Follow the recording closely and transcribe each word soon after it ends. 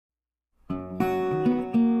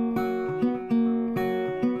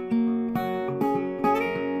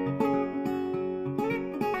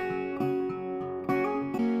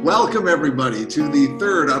Welcome everybody to the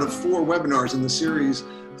third out of 4 webinars in the series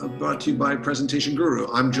brought to you by Presentation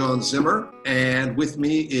Guru. I'm John Zimmer, and with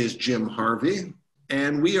me is Jim Harvey.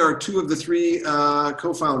 And we are 2 of the 3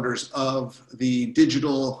 co-founders of the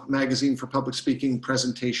digital magazine for public speaking,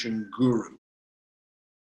 Presentation Guru.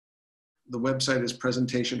 The website is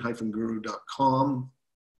presentation-guru.com.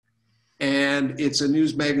 And it's a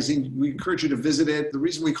news magazine. We encourage you to visit it. The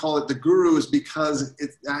reason we call it the Guru is because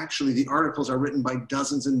the articles are written by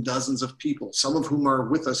dozens and dozens of people, some of whom are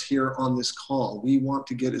with us here on this call. We want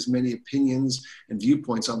to get as many opinions and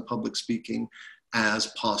viewpoints on public speaking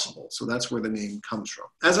as possible. So that's where the name comes from.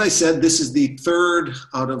 As I said, this is the 3rd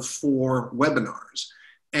out of 4 webinars.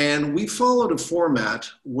 And we followed a format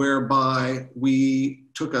whereby we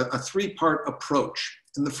took a 3-part approach.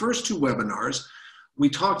 In the first 2 webinars, we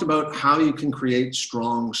talked about how you can create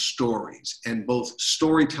strong stories, and both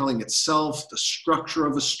storytelling itself, the structure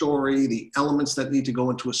of a story, the elements that need to go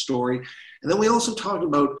into a story. And then we also talked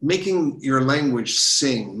about making your language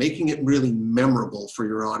sing, making it really memorable for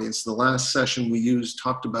your audience. The last session we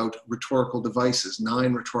talked about rhetorical devices,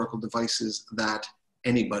 9 rhetorical devices that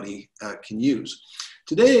anybody can use.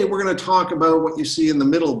 Today, we're going to talk about what you see in the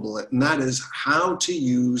middle bullet, and that is how to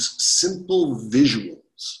use simple visuals,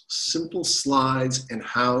 simple slides, and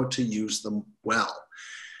how to use them well.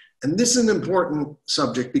 And this is an important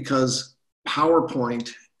subject because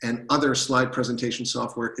PowerPoint and other slide presentation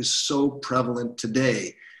software is so prevalent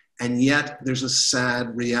today. And yet there's a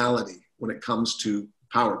sad reality when it comes to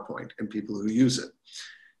PowerPoint and people who use it.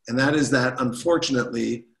 And that is that,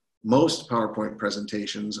 unfortunately, most PowerPoint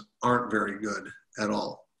presentations aren't very good at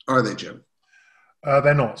all. Are they, Jim?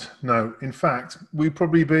 They're not, no. In fact, we'd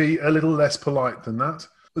probably be a little less polite than that.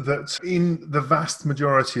 That in the vast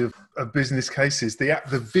majority of business cases, the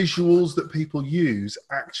visuals that people use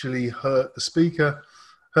actually hurt the speaker,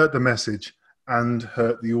 hurt the message, and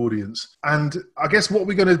hurt the audience. And I guess what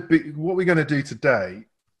we're going to do today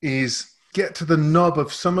is get to the nub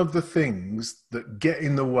of some of the things that get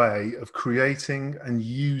in the way of creating and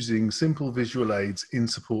using simple visual aids in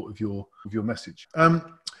support of your message.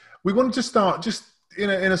 We wanted to start just in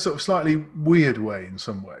a sort of slightly weird way in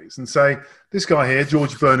some ways, and say, this guy here,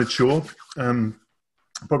 George Bernard Shaw,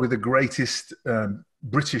 probably the greatest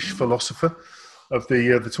British philosopher of the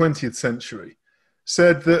 20th century,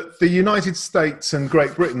 said that the United States and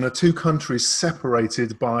Great Britain are 2 countries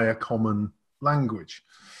separated by a common language,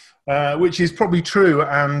 which is probably true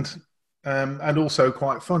and also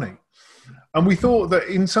quite funny. And we thought that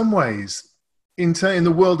in some ways, in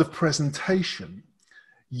the world of presentation,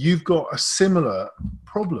 you've got a similar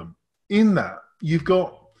problem in that you've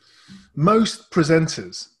got most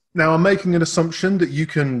presenters. Now, I'm making an assumption that you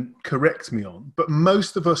can correct me on, but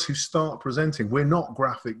most of us who start presenting, we're not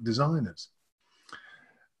graphic designers.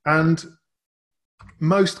 And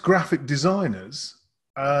most graphic designers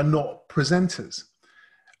are not presenters.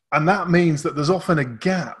 And that means that there's often a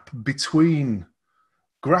gap between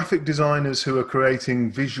graphic designers who are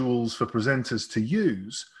creating visuals for presenters to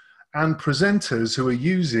use and presenters who are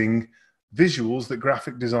using visuals that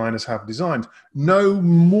graphic designers have designed. No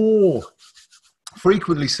more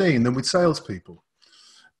frequently seen than with salespeople.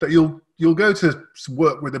 That you'll go to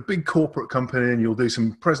work with a big corporate company and you'll do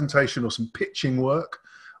some presentation or some pitching work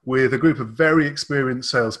with a group of very experienced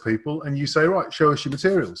salespeople, and you say, right, show us your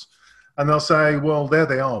materials. And they'll say, well, there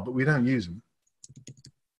they are, but we don't use them.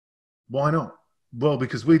 Why not? Well,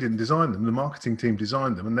 because we didn't design them. The marketing team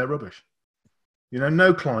designed them and they're rubbish. You know,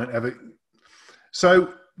 no client ever.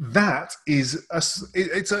 So that is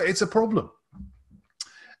it's a problem.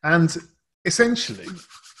 And essentially,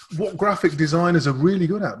 what graphic designers are really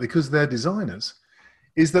good at, because they're designers,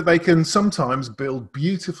 is that they can sometimes build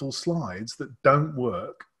beautiful slides that don't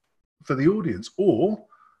work for the audience or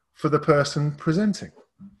for the person presenting.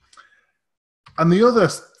 And the other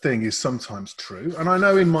thing is sometimes true, and I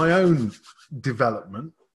know in my own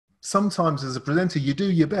development, sometimes as a presenter, you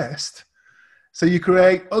do your best. So you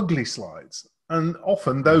create ugly slides, and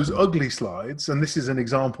often those ugly slides, and this is an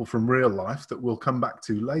example from real life that we'll come back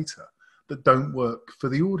to later, that don't work for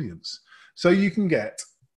the audience. So you can get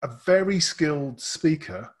a very skilled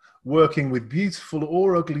speaker working with beautiful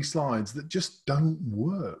or ugly slides that just don't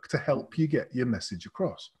work to help you get your message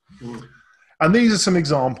across. Mm. And these are some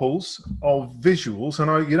examples of visuals, and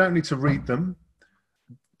you don't need to read them.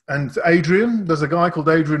 And Adrian, there's a guy called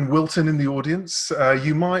Adrian Wilton in the audience. I've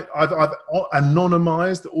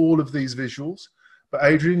anonymized all of these visuals, but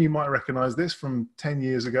Adrian, you might recognize this from 10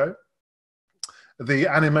 years ago. The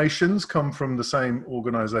animations come from the same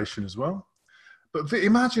organization as well. But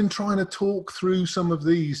imagine trying to talk through some of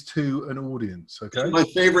these to an audience, okay? My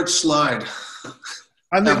favorite slide.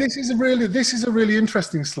 And this is a really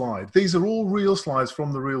interesting slide. These are all real slides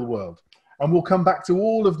from the real world. And we'll come back to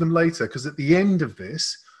all of them later, because at the end of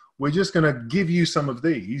this, we're just going to give you some of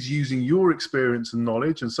these using your experience and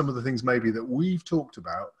knowledge and some of the things maybe that we've talked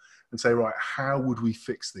about, and say, right, how would we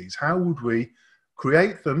fix these? How would we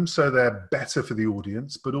create them so they're better for the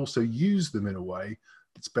audience, but also use them in a way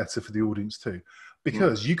that's better for the audience too?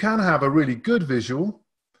 Because you can have a really good visual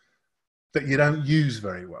that you don't use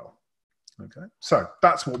very well. Okay, so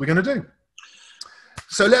that's what we're going to do.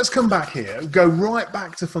 So let's come back here, go right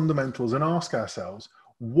back to fundamentals and ask ourselves,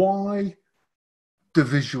 why do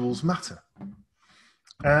visuals matter?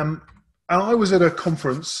 And I was at a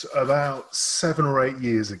conference about 7 or 8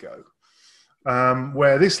 years ago,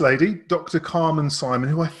 where this lady, Dr. Carmen Simon,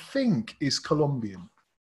 who I think is Colombian,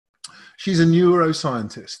 she's a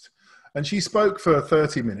neuroscientist, and she spoke for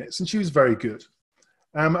 30 minutes, and she was very good.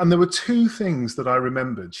 And there were 2 things that I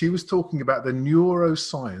remembered. She was talking about the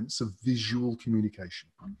neuroscience of visual communication.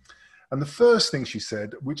 And the first thing she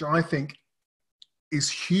said, which I think is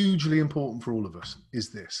hugely important for all of us,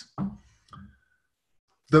 is this.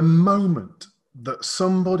 The moment that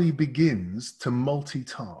somebody begins to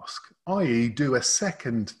multitask, i.e. do a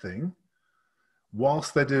second thing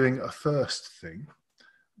whilst they're doing a first thing,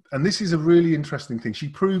 and this is a really interesting thing. She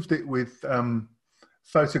proved it with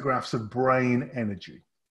photographs of brain energy,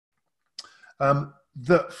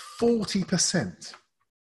 that 40%,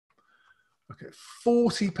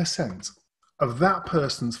 40% of that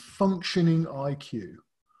person's functioning IQ,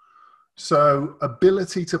 so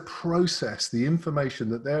ability to process the information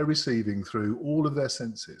that they're receiving through all of their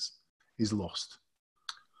senses, is lost.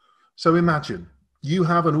 So imagine you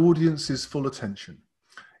have an audience's full attention.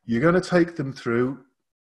 You're going to take them through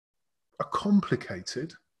a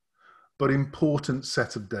complicated but important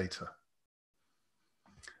set of data.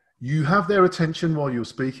 You have their attention while you're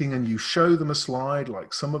speaking, and you show them a slide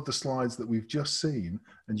like some of the slides that we've just seen,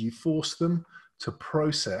 and you force them to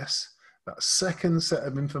process that second set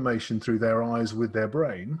of information through their eyes with their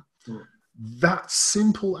brain. That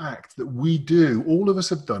simple act that we do, all of us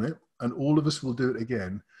have done it, and all of us will do it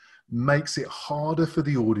again, makes it harder for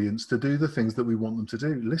the audience to do the things that we want them to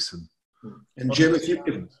do. Listen. And Jim,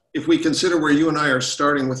 if we consider where you and I are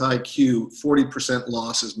starting with IQ, 40%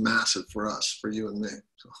 loss is massive for us, for you and me.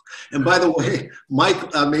 So, and by the way,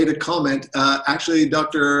 Mike made a comment. Actually,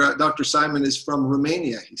 Dr. Simon is from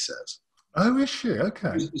Romania, he says. Oh, is she?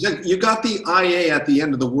 Okay. You got the IA at the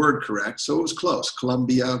end of the word correct, so it was close.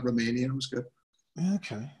 Colombia, Romania, was good.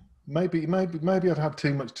 Okay. Maybe I've had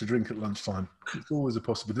too much to drink at lunchtime. It's always a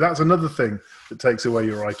possibility. That's another thing that takes away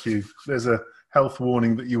your IQ. There's a health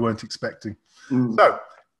warning that you weren't expecting. So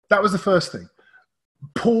that was the first thing.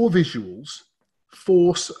 Poor visuals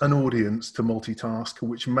force an audience to multitask,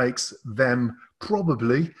 which makes them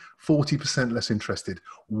probably 40% less interested.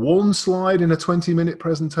 One slide in a 20-minute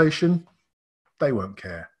presentation, they won't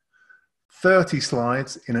care. 30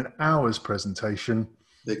 slides in an hour's presentation,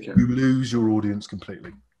 you lose your audience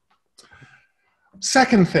completely.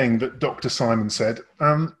 Second thing that Dr. Simon said,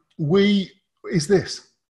 is this.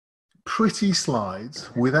 Pretty slides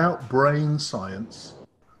without brain science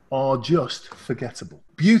are just forgettable.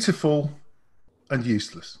 Beautiful and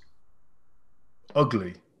useless.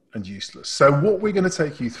 Ugly and useless. So what we're going to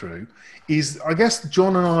take you through is, I guess,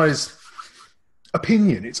 John and I's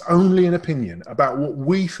opinion. It's only an opinion about what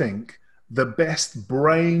we think the best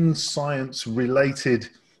brain science related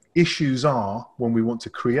issues are when we want to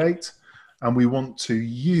create and we want to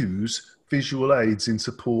use visual aids in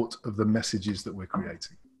support of the messages that we're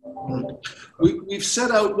creating. We've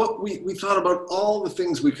set out what we thought about all the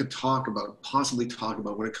things we could possibly talk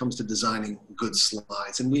about when it comes to designing good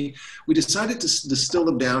slides. And we decided to distill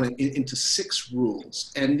them down into 6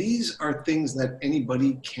 rules. And these are things that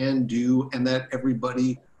anybody can do and that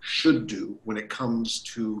everybody should do when it comes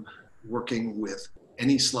to working with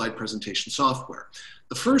any slide presentation software.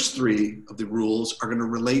 The first 3 of the rules are going to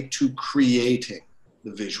relate to creating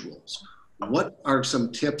the visuals. What are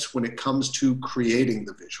some tips when it comes to creating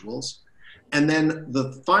the visuals? And then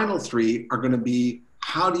the final 3 are going to be,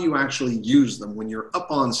 how do you actually use them when you're up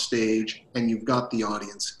on stage and you've got the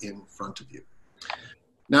audience in front of you?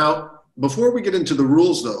 Now, before we get into the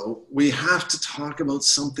rules though, we have to talk about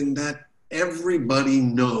something that everybody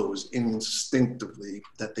knows instinctively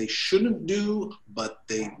that they shouldn't do, but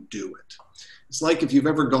they do it. It's like if you've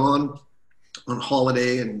ever gone on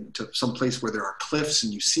holiday and to some place where there are cliffs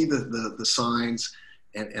and you see the signs,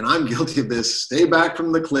 and I'm guilty of this, stay back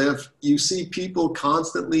from the cliff. You see people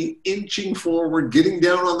constantly inching forward, getting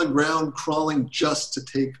down on the ground, crawling just to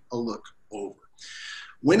take a look over.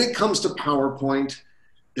 When it comes to PowerPoint,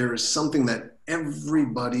 there is something that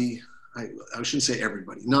everybody I shouldn't say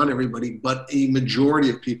everybody, not everybody, but a majority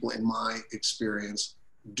of people in my experience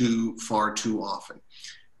do far too often.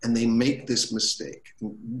 And they make this mistake.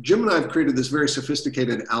 Jim and I have created this very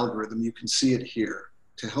sophisticated algorithm. You can see it here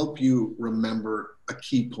to help you remember a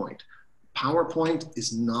key point. PowerPoint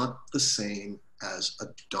is not the same as a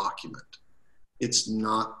document. It's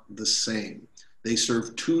not the same. They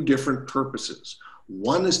serve two different purposes.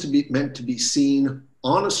 One is meant to be seen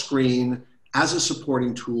on a screen as a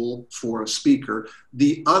supporting tool for a speaker.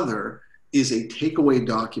 The other is a takeaway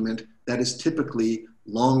document that is typically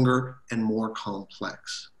longer and more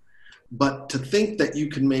complex. But to think that you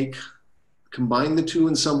can combine the two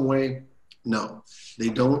in some way, no, they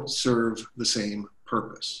don't serve the same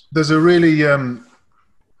purpose. There's a really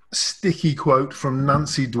sticky quote from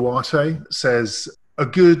Nancy Duarte that says, a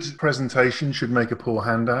good presentation should make a poor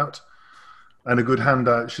handout, and a good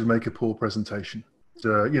handout should make a poor presentation.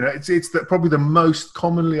 It's probably the most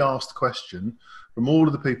commonly asked question from all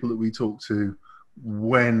of the people that we talk to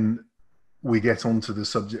when we get onto the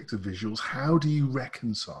subject of visuals. How do you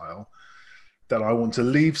reconcile that I want to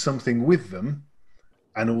leave something with them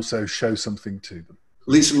and also show something to them?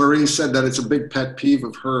 Lisa Marie said that it's a big pet peeve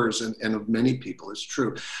of hers and of many people. It's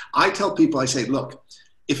true. I tell people, I say, look,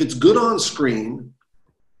 if it's good on screen,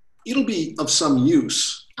 it'll be of some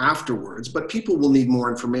use afterwards, but people will need more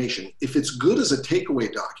information. If it's good as a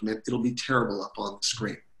takeaway document, it'll be terrible up on the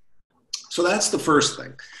screen. So that's the first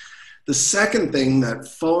thing. The second thing that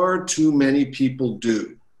far too many people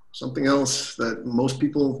do, something else that most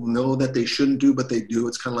people know that they shouldn't do, but they do,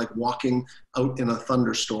 it's kind of like walking out in a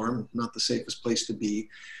thunderstorm, not the safest place to be.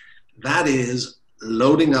 That is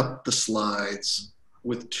loading up the slides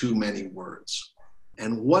with too many words.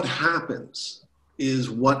 And what happens is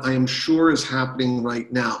what I am sure is happening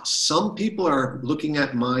right now. Some people are looking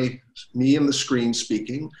at me and the screen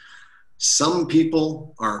speaking. Some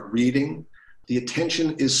people are reading. The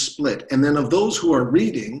attention is split. And then of those who are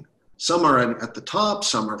reading, some are at the top,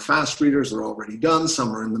 some are fast readers, they're already done,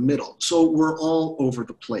 some are in the middle. So we're all over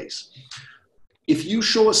the place. If you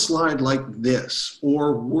show a slide like this,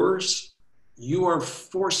 or worse, you are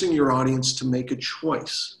forcing your audience to make a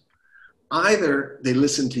choice. Either they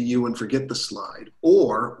listen to you and forget the slide,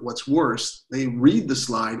 or what's worse, they read the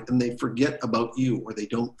slide and they forget about you, or they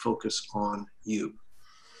don't focus on you.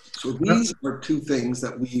 So these are two things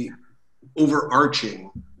that overarching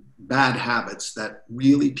bad habits that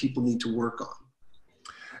really people need to work on.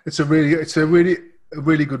 It's a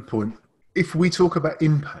really good point. If we talk about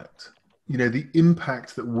impact, the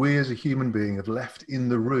impact that we as a human being have left in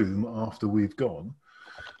the room after we've gone,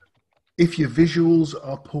 if your visuals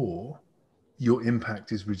are poor, your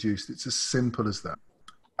impact is reduced. It's as simple as that.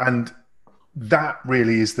 And that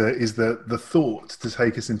really is the thought to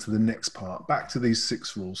take us into the next part. Back to these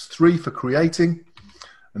 6 rules: 3 for creating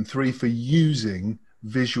and 3 for using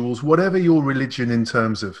visuals, whatever your religion in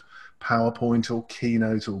terms of PowerPoint or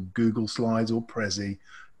Keynote or Google Slides or Prezi.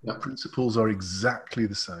 The principles are exactly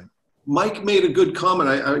the same. Mike made a good comment.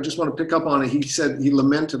 I just want to pick up on it. He said, he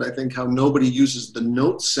lamented, I think, how nobody uses the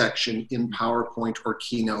notes section in PowerPoint or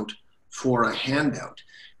Keynote for a handout.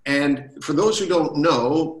 And for those who don't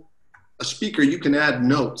know, a speaker, you can add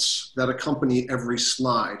notes that accompany every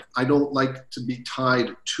slide. I don't like to be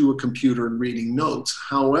tied to a computer and reading notes.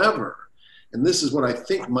 However, and this is what I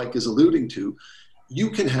think Mike is alluding to, you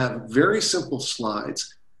can have very simple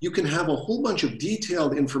slides. You can have a whole bunch of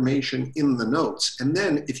detailed information in the notes. And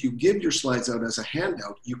then if you give your slides out as a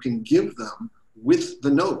handout, you can give them with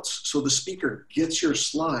the notes. So the speaker gets your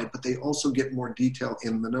slide, but they also get more detail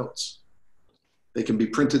in the notes. They can be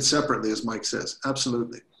printed separately, as Mike says.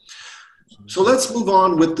 Absolutely. So let's move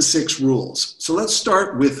on with the 6 rules. So let's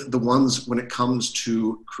start with the ones when it comes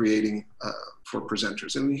to creating for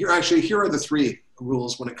presenters. And here are the 3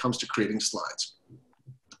 rules when it comes to creating slides.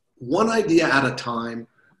 1 idea at a time,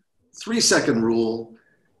 3-second rule,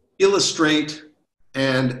 illustrate,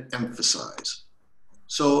 and emphasize.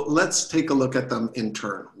 So let's take a look at them in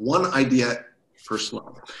turn. 1 idea per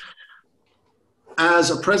slide.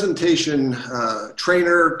 As a presentation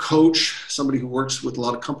trainer, coach, somebody who works with a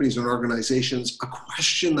lot of companies and organizations, a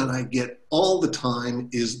question that I get all the time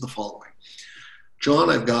is the following. John,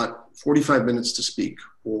 I've got 45 minutes to speak,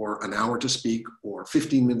 or an hour to speak, or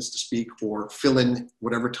 15 minutes to speak, or fill in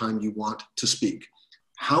whatever time you want to speak.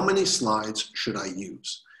 How many slides should I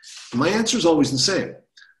use? And my answer is always the same.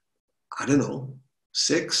 I don't know,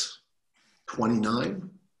 6, 29,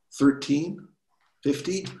 13,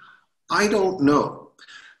 50. I don't know.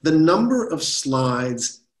 The number of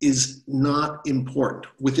slides is not important,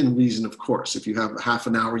 within reason, of course. If you have half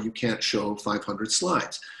an hour, you can't show 500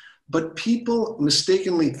 slides. But people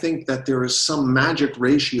mistakenly think that there is some magic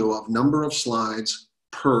ratio of number of slides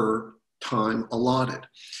per time allotted.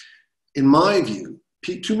 In my view,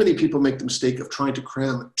 too many people make the mistake of trying to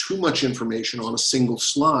cram too much information on a single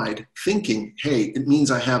slide, thinking, hey, it means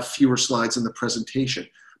I have fewer slides in the presentation.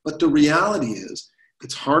 But the reality is,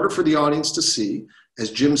 it's harder for the audience to see. As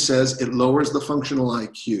Jim says, it lowers the functional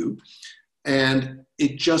IQ, and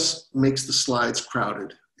it just makes the slides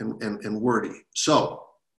crowded and wordy. So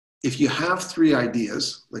if you have 3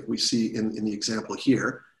 ideas, like we see in the example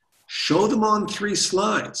here, show them on 3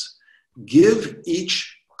 slides. Give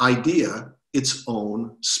each idea its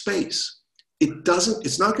own space.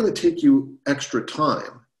 It's not going to take you extra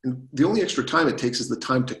time. And the only extra time it takes is the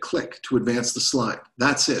time to click to advance the slide.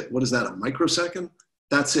 That's it. What is that, a microsecond?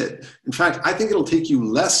 That's it. In fact, I think it'll take you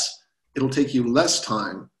less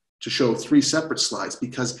time to show 3 separate slides,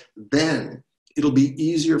 because then it'll be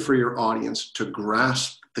easier for your audience to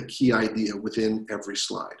grasp the key idea within every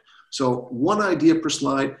slide. So 1 idea per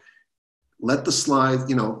slide. Let the slide,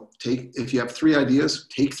 if you have 3 ideas,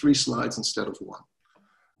 take 3 slides instead of 1.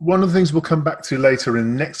 One of the things we'll come back to later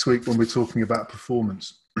in next week when we're talking about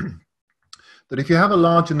performance, that if you have a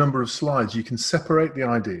larger number of slides, you can separate the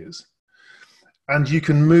ideas and you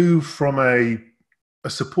can move from a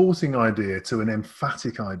supporting idea to an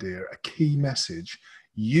emphatic idea, a key message,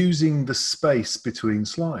 using the space between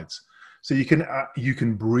slides. So you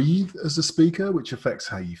can breathe as a speaker, which affects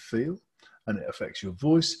how you feel, and it affects your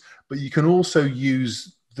voice, but you can also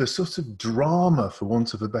use the sort of drama, for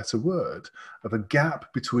want of a better word, of a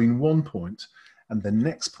gap between one point and the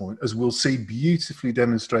next point, as we'll see beautifully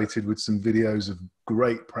demonstrated with some videos of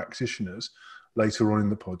great practitioners later on in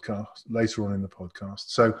the podcast.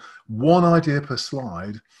 So 1 idea per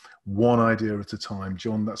slide, 1 idea at a time.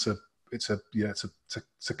 John, it's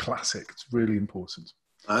a classic. It's really important.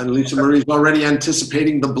 And Lisa Marie's already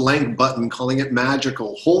anticipating the blank button, calling it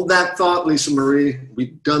magical. Hold that thought, Lisa Marie.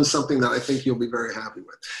 We've done something that I think you'll be very happy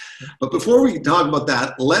with. But before we talk about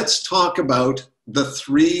that, let's talk about the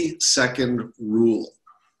 3-second rule.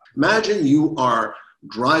 Imagine you are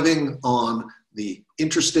driving on the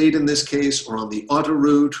interstate in this case, or on the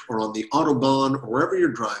autoroute, or on the Autobahn, or wherever you're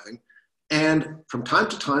driving. And from time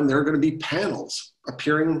to time, there are going to be panels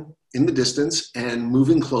appearing in the distance and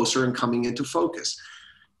moving closer and coming into focus.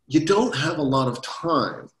 You don't have a lot of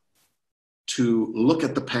time to look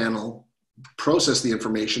at the panel, process the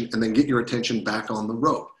information, and then get your attention back on the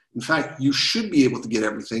road. In fact, you should be able to get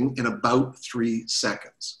everything in about 3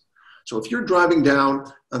 seconds. So if you're driving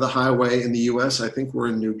down the highway in the US, I think we're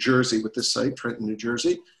in New Jersey with this site, Trenton, New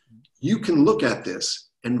Jersey, you can look at this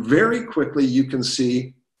and very quickly you can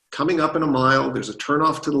see coming up in a mile, there's a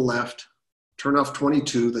turnoff to the left, turnoff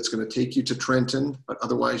 22 that's going to take you to Trenton, but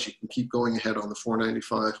otherwise you can keep going ahead on the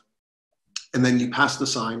 495. And then you pass the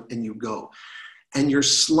sign and you go. And your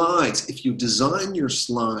slides, if you design your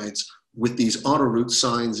slides with these autoroute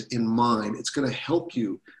signs in mind, it's going to help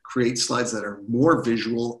you create slides that are more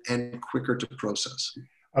visual and quicker to process.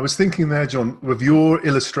 I was thinking there, John, with your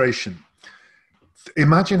illustration,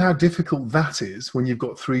 imagine how difficult that is when you've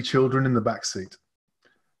got 3 children in the back seat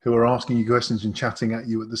who are asking you questions and chatting at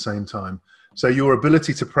you at the same time. So your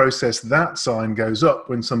ability to process that sign goes up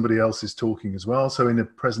when somebody else is talking as well. So in a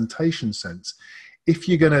presentation sense, if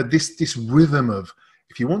you're going to, this rhythm of,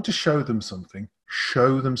 if you want to show them something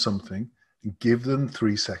and give them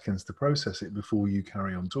 3 seconds to process it before you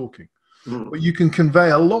carry on talking. But you can convey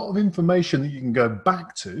a lot of information that you can go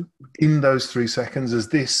back to in those 3 seconds, as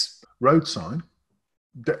this road sign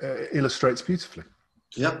illustrates beautifully.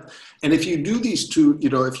 Yep. And if you do these 2,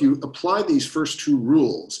 if you apply these first 2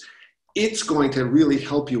 rules, it's going to really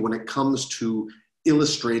help you when it comes to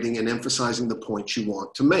illustrating and emphasizing the points you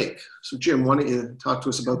want to make. So Jim, why don't you talk to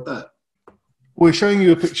us about that? We're showing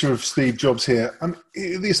you a picture of Steve Jobs here.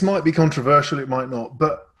 This might be controversial, it might not,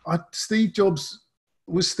 but Steve Jobs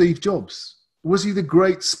was Steve Jobs. Was he the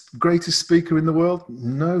greatest speaker in the world?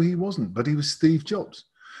 No, he wasn't, but he was Steve Jobs.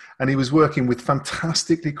 And he was working with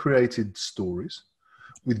fantastically created stories,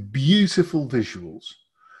 with beautiful visuals.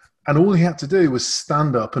 And all he had to do was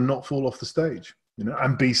stand up and not fall off the stage,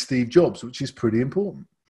 and be Steve Jobs, which is pretty important.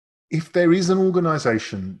 If there is an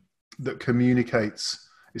organization that communicates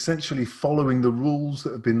essentially following the rules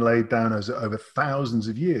that have been laid down over thousands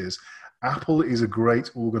of years, Apple is a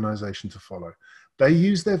great organization to follow. They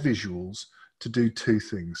use their visuals to do 2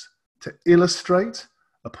 things: to illustrate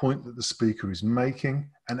a point that the speaker is making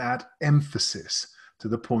and add emphasis to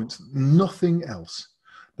the point, nothing else.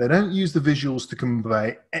 They don't use the visuals to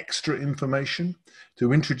convey extra information,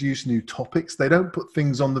 to introduce new topics. They don't put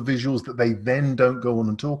things on the visuals that they then don't go on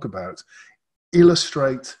and talk about.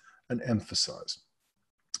 Illustrate and emphasize.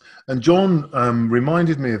 And John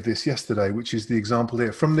reminded me of this yesterday, which is the example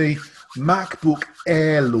here from the MacBook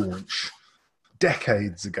Air launch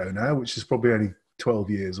decades ago now, which is probably only 12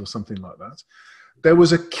 years or something like that. There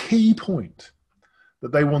was a key point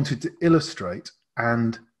that they wanted to illustrate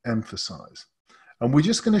and emphasize. And we're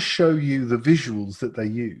just going to show you the visuals that they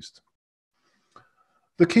used.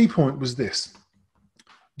 The key point was this,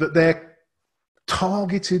 that their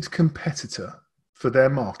targeted competitor for their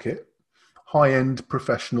market, high-end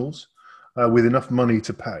professionals with enough money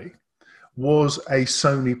to pay, was a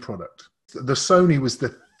Sony product. The Sony was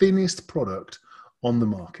the thinnest product on the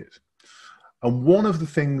market. And one of the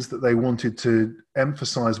things that they wanted to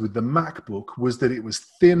emphasize with the MacBook was that it was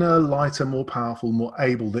thinner, lighter, more powerful, more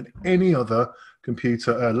able than any other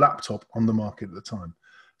computer, laptop on the market at the time.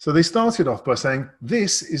 So they started off by saying,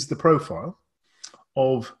 this is the profile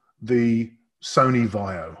of the Sony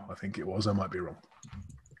Vaio, I think it was, I might be wrong.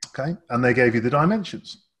 Okay, and they gave you the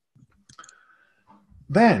dimensions.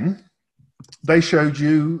 Then they showed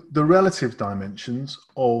you the relative dimensions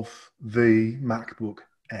of the MacBook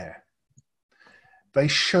Air. They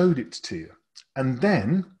showed it to you. And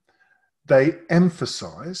then they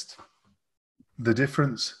emphasized the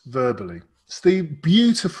difference verbally. It's the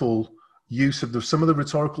beautiful use of some of the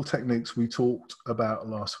rhetorical techniques we talked about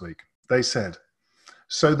last week. They said,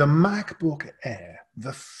 so the MacBook Air,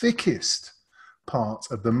 the thickest part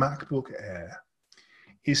of the MacBook Air,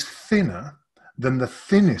 is thinner than the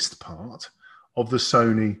thinnest part of the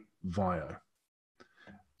Sony Vaio.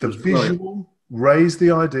 The visual raised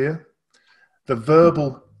the idea, the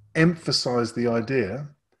verbal emphasized the idea,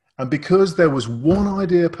 and because there was one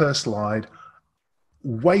idea per slide,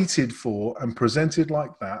 waited for and presented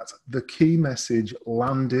like that, the key message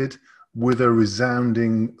landed with a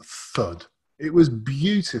resounding thud. It was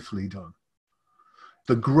beautifully done.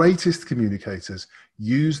 The greatest communicators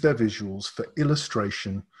use their visuals for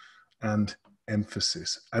illustration and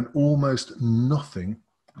emphasis, and almost nothing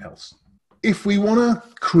else. If we want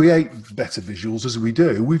to create better visuals, as we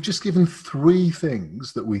do, we've just given 3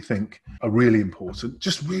 things that we think are really important,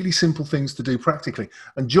 just really simple things to do practically.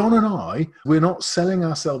 And John and I, we're not selling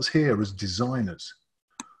ourselves here as designers.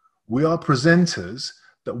 We are presenters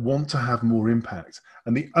that want to have more impact.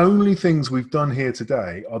 And the only things we've done here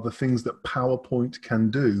today are the things that PowerPoint can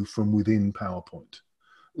do from within PowerPoint.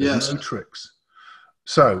 There's no tricks.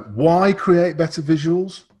 So why create better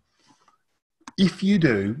visuals? If you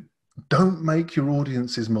do, don't make your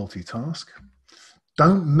audiences multitask.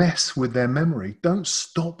 Don't mess with their memory. Don't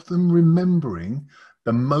stop them remembering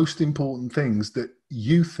the most important things that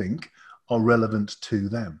you think are relevant to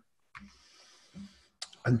them.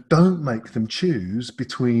 And don't make them choose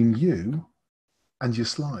between you and your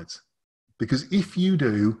slides. Because if you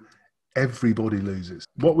do, everybody loses.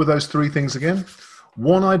 What were those 3 things again?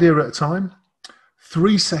 1 idea at a time,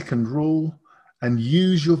 3-second rule, and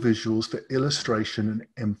use your visuals for illustration and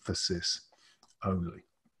emphasis only.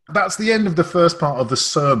 That's the end of the first part of the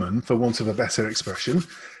sermon, for want of a better expression.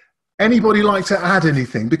 Anybody like to add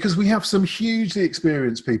anything? Because we have some hugely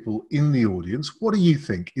experienced people in the audience. What do you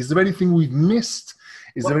think? Is there anything we've missed?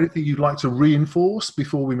 Is there anything you'd like to reinforce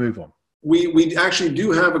before we move on? We actually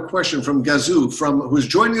do have a question from Gazu, who's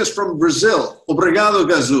joining us from Brazil. Obrigado,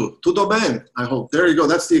 Gazu. Tudo bem, I hope. There you go.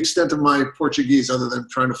 That's the extent of my Portuguese, other than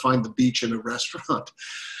trying to find the beach in a restaurant.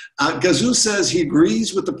 Gazu says he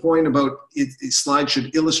agrees with the point about slides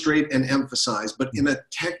should illustrate and emphasize, but in a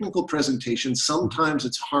technical presentation, sometimes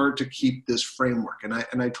it's hard to keep this framework.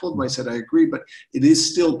 And I told him, I said, I agree, but it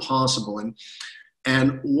is still possible.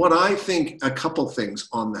 And what I think, a couple things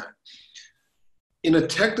on that. In a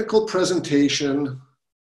technical presentation,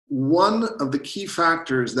 one of the key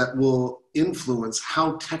factors that will influence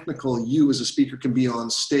how technical you as a speaker can be on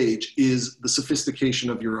stage is the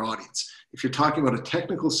sophistication of your audience. If you're talking about a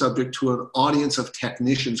technical subject to an audience of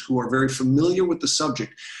technicians who are very familiar with the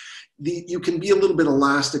subject, you can be a little bit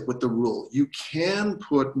elastic with the rule. You can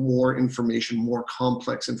put more information, more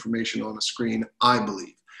complex information on a screen, I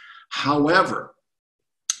believe. However,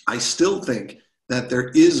 I still think that there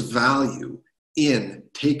is value in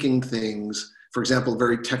taking things, for example, a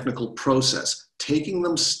very technical process, taking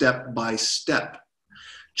them step by step.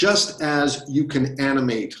 Just as you can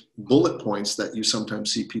animate bullet points that you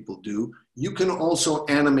sometimes see people do, you can also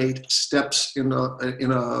animate steps in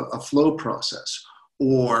a flow process,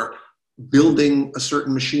 or building a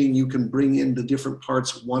certain machine, you can bring in the different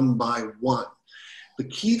parts one by one. The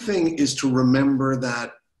key thing is to remember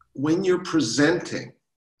that when you're presenting,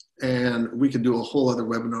 And we could do a whole other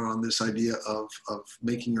webinar on this idea of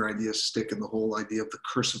making your ideas stick, and the whole idea of the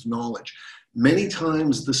curse of knowledge. Many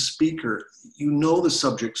times the speaker, you know the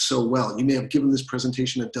subject so well. You may have given this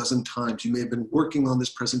presentation a dozen times. You may have been working on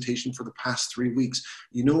this presentation for the past 3 weeks.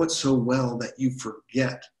 You know it so well that you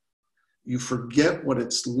forget. You forget what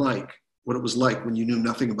it's like, what it was like when you knew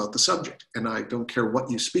nothing about the subject. And I don't care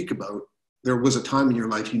what you speak about. There was a time in your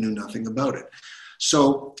life you knew nothing about it.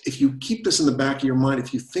 So if you keep this in the back of your mind,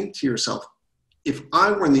 if you think to yourself, if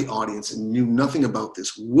I were in the audience and knew nothing about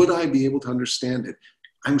this, would I be able to understand it?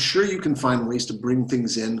 I'm sure you can find ways to bring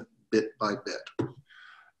things in bit by bit.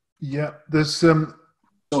 Yeah, there's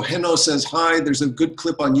So Heno says, hi, there's a good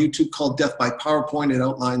clip on YouTube called Death by PowerPoint. It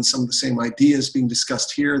outlines some of the same ideas being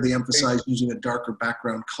discussed here. They emphasize using a darker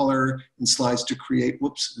background color in slides to create,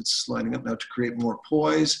 whoops, it's sliding up now, to create more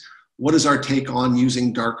poise. What is our take on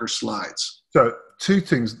using darker slides? So 2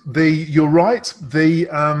 things. You're right. The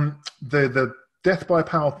Death by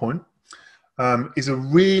PowerPoint is a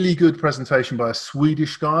really good presentation by a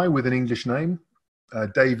Swedish guy with an English name,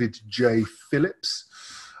 David J. Phillips.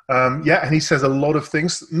 Yeah, and he says a lot of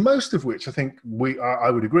things, most of which I think I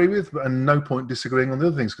would agree with, and no point disagreeing on the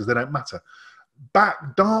other things because they don't matter.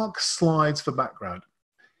 Dark slides for background.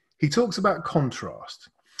 He talks about contrast.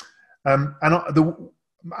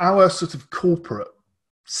 Our sort of corporate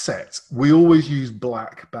set, we always use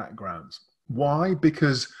black backgrounds. Why?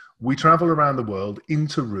 Because we travel around the world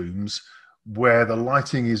into rooms where the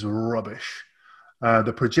lighting is rubbish.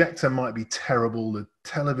 The projector might be terrible. The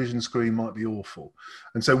television screen might be awful.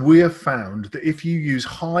 And so we have found that if you use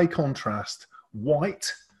high contrast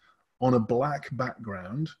white on a black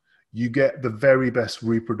background, you get the very best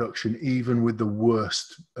reproduction, even with the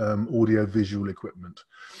worst audio visual equipment.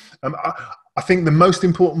 I think the most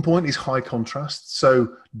important point is high contrast.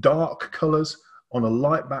 So dark colors on a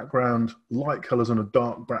light background, light colors on a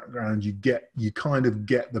dark background, you kind of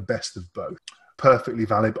get the best of both. Perfectly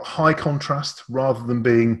valid, but high contrast rather than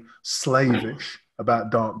being slavish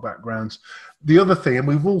about dark backgrounds. The other thing, and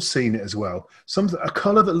we've all seen it as well, a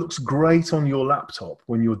color that looks great on your laptop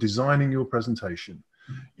when you're designing your presentation.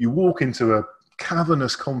 You walk into a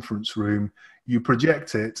cavernous conference room, you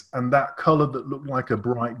project it, and that color that looked like a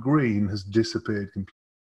bright green has disappeared completely.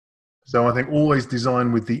 So I think always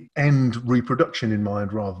design with the end reproduction in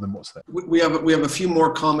mind rather than what's there. We have a few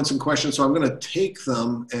more comments and questions, so I'm going to take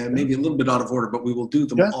them and maybe a little bit out of order, but we will do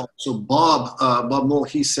them all. So Bob Mull,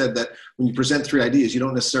 he said that when you present 3 ideas, you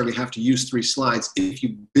don't necessarily have to use 3 slides if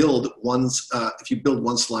you build one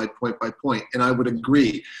slide point by point, and I would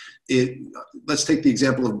agree. Let's take the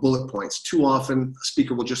example of bullet points. Too often, a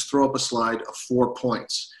speaker will just throw up a slide of 4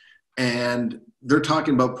 points, and they're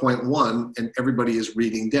talking about point 1, and everybody is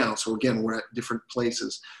reading down. So again, we're at different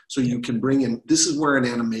places. So you can bring in, this is where an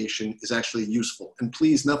animation is actually useful. And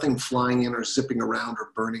please, nothing flying in or zipping around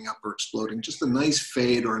or burning up or exploding, just a nice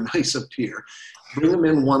fade or a nice appear. Bring them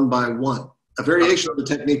in one by one. A variation of the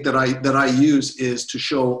technique that I use is to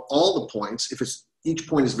show all the points. If each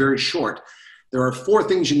point is very short, there are 4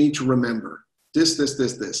 things you need to remember.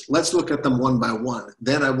 This. Let's look at them one by one.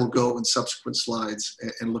 Then I will go in subsequent slides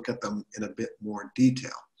and look at them in a bit more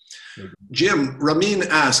detail. Jim, Ramin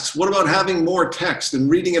asks, what about having more text and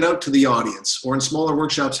reading it out to the audience? Or in smaller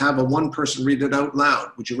workshops, have a one person read it out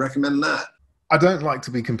loud. Would you recommend that? I don't like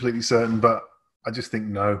to be completely certain, but I just think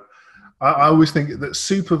no. I always think that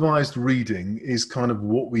supervised reading is kind of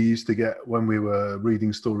what we used to get when we were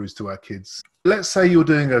reading stories to our kids. Let's say you're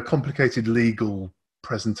doing a complicated legal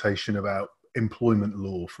presentation about employment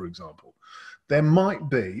law, for example. There might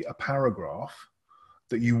be a paragraph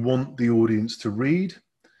that you want the audience to read.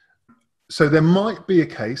 So there might be a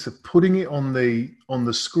case of putting it on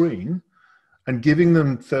the screen and giving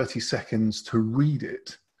them 30 seconds to read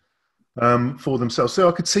it for themselves. So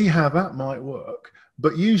I could see how that might work.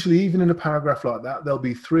 But usually, even in a paragraph like that, there'll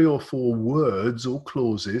be 3 or 4 words or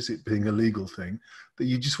clauses, it being a legal thing, that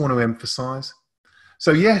you just want to emphasize.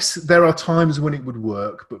 So yes, there are times when it would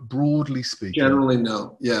work, but broadly speaking. Generally,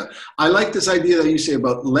 no. Yeah. I like this idea that you say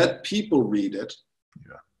about let people read it.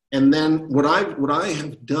 Yeah. And then what I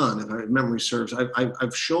have done, if memory serves,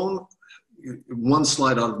 I've shown one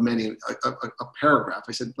slide out of many, a paragraph.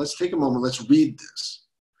 I said, let's take a moment, let's read this.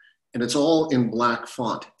 And it's all in black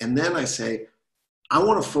font. And then I say, I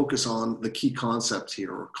want to focus on the key concepts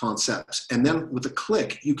here, or concepts. And then with a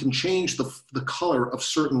click, you can change the color of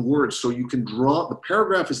certain words. So you can draw, the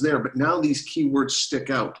paragraph is there, but now these keywords stick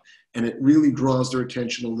out and it really draws their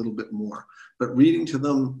attention a little bit more. But reading to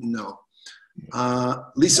them, no.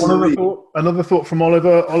 Lisa Marie. Another thought from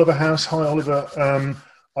Oliver House. Hi, Oliver. I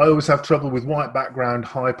always have trouble with white background,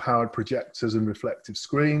 high-powered projectors and reflective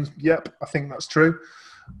screens. Yep, I think that's true.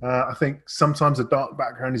 I think sometimes a dark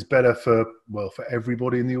background is better for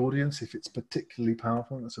everybody in the audience if it's particularly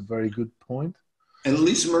powerful. That's a very good point. And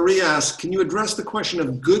Lisa Marie asks, can you address the question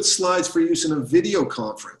of good slides for use in a video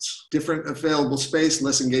conference? Different available space,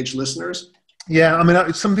 less engaged listeners? Yeah, I mean,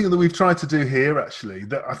 it's something that we've tried to do here, actually.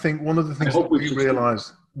 That I think one of the things that we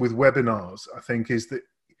realize with webinars, I think, is that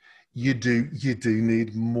you do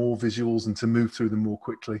need more visuals and to move through them more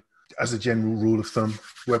quickly. As a general rule of thumb,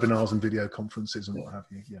 webinars and video conferences and what have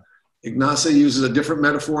you, yeah. Ignace uses a different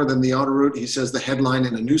metaphor than the Autoroute. He says the headline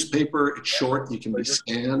in a newspaper, it's short, you can be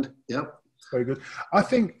scanned. Yep. Very good. I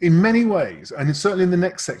think in many ways, and certainly in the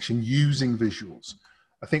next section, using visuals,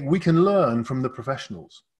 I think we can learn from the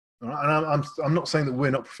professionals. Right? And I'm not saying that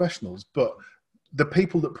we're not professionals, but the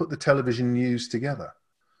people that put the television news together,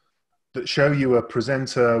 that show you a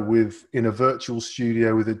presenter in a virtual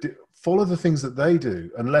studio follow the things that they do,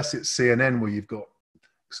 unless it's CNN where you've got,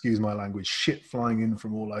 excuse my language, shit flying in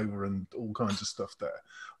from all over and all kinds of stuff there.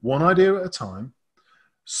 One idea at a time,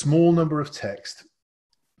 small number of text,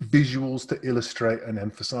 visuals to illustrate and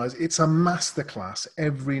emphasize. It's a masterclass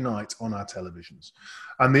every night on our televisions.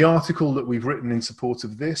 And the article that we've written in support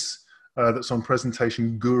of this, that's on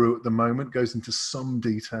Presentation Guru at the moment, goes into some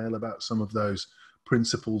detail about some of those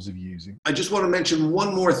principles of using. I just want to mention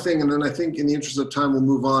one more thing, and then I think in the interest of time, we'll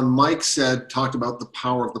move on. Mike talked about the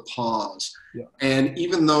power of the pause. Yeah. And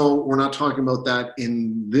even though we're not talking about that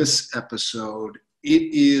in this episode, it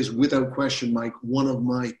is without question, Mike, one of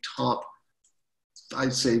my top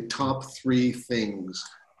 3 things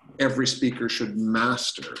every speaker should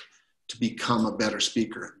master to become a better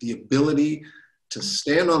speaker. The ability to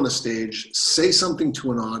stand on the stage, say something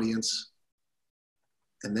to an audience,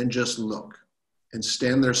 and then just look and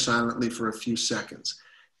stand there silently for a few seconds.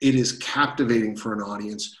 It is captivating for an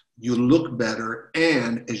audience. You look better,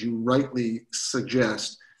 and as you rightly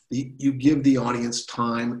suggest, you give the audience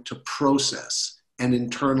time to process and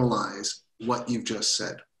internalize what you've just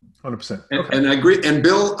said. 100%. Okay. And I agree. And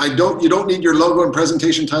Bill, you don't need your logo and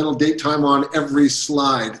presentation title, date, time on every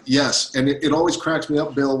slide. Yes. And it always cracks me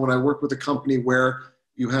up, Bill, when I work with a company where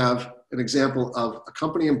you have an example of a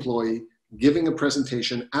company employee giving a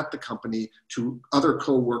presentation at the company to other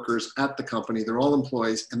co-workers at the company. They're all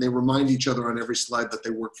employees, and they remind each other on every slide that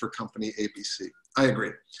they work for company ABC. I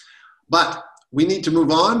agree. But we need to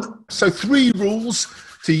move on. So 3 rules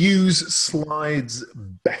to use slides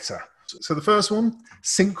better. So the first one,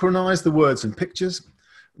 synchronize the words and pictures.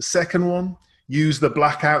 The second one, use the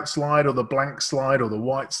blackout slide or the blank slide or the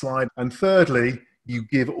white slide. And thirdly, you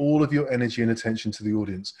give all of your energy and attention to the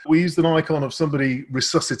audience. We used an icon of somebody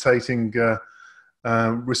resuscitating a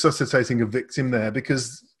victim there,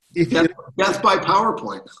 because death by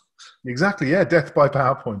PowerPoint. Exactly, yeah, death by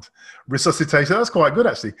PowerPoint. Resuscitation, that's quite good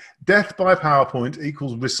actually. Death by PowerPoint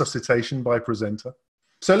equals resuscitation by presenter.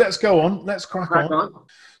 So let's go on. Let's crack on.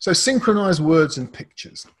 So synchronize words and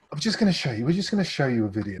pictures. We're just going to show you a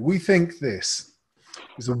video. We think this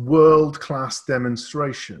is a world-class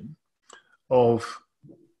demonstration of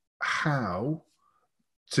how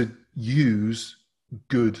to use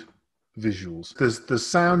good visuals. There's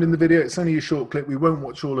sound in the video. It's only a short clip. We won't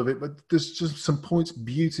watch all of it, but there's just some points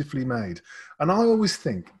beautifully made. And I always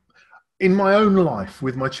think, in my own life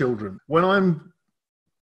with my children, when I'm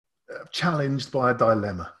challenged by a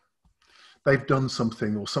dilemma, they've done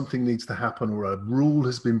something or something needs to happen or a rule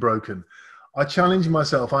has been broken, I challenge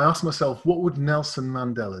myself. I ask myself, what would Nelson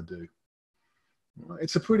Mandela do?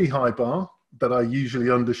 It's a pretty high bar that I usually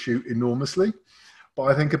undershoot enormously, but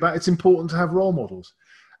I think about it's important to have role models.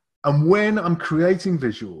 And when I'm creating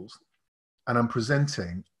visuals and I'm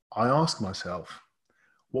presenting, I ask myself,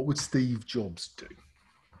 what would Steve Jobs do?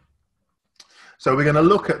 So we're going to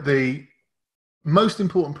look at the most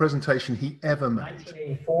important presentation he ever made.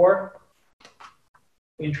 1984,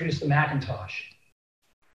 we introduced the Macintosh.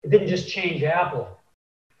 It didn't just change Apple.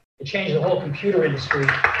 It changed the whole computer industry.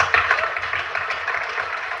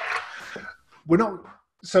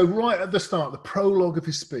 So right at the start, the prologue of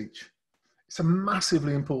his speech, it's a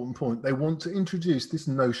massively important point. They want to introduce this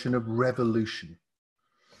notion of revolution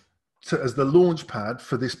as the launch pad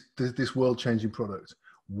for this world-changing product.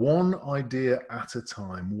 One idea at a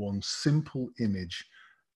time, one simple image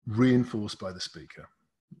reinforced by the speaker.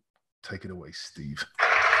 Take it away, Steve.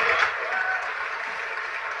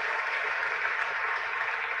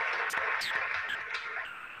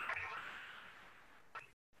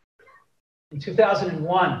 In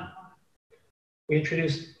 2001, we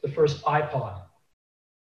introduced the first iPod.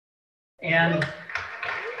 And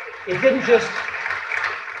it didn't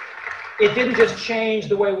just change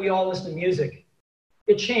the way we all listen to music.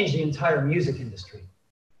 It changed the entire music industry.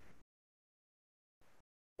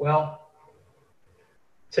 Well,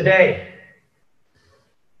 Today,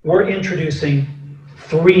 we're introducing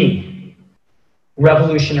 3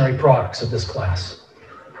 revolutionary products of this class.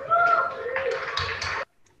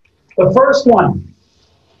 The first one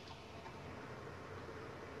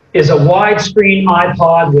is a widescreen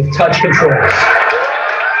iPod with touch controls.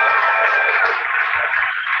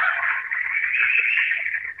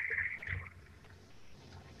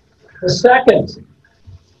 The second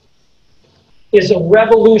is a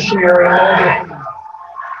revolutionary mobile phone.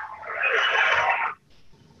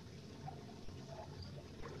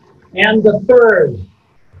 And the third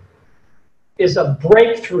is a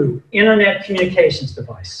breakthrough internet communications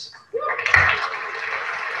device.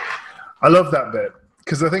 I love that bit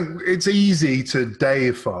because I think it's easy to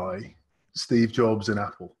deify Steve Jobs and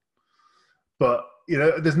Apple. But, you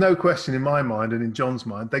know, there's no question in my mind and in John's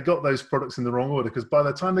mind, they got those products in the wrong order because by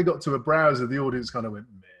the time they got to a browser, the audience kind of went,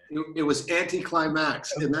 meh. It was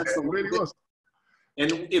anticlimax, and that's the really was.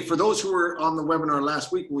 And if, for those who were on the webinar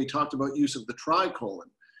last week when we talked about use of the tricolon,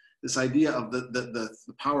 this idea of the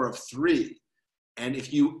power of 3, and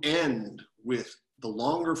if you end with the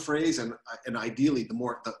longer phrase and ideally the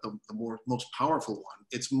most powerful one,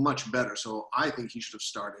 it's much better. So I think he should have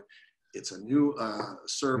started. It's a new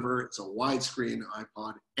server, it's a widescreen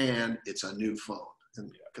iPod, and it's a new phone,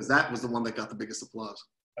 because that was the one that got the biggest applause.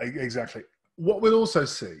 Exactly. What we'll also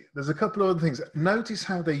see, there's a couple of other things. Notice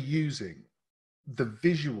how they're using the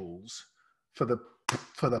visuals for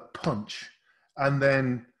the punch, and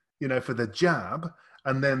then, you know, for the jab,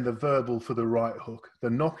 and then the verbal for the right hook.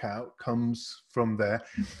 The knockout comes from there.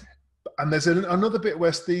 And there's another bit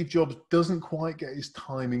where Steve Jobs doesn't quite get his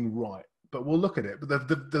timing right, but we'll look at it. But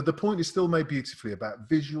the point is still made beautifully about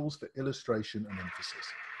visuals for illustration and emphasis.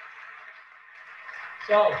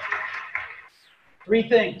 So, 3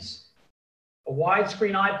 things. A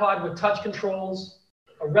widescreen iPod with touch controls,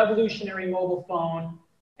 a revolutionary mobile phone,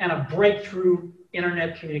 and a breakthrough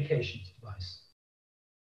internet communications device.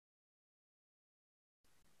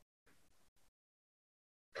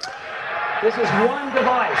 This is one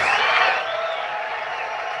device.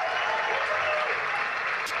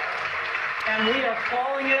 And we are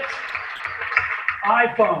calling it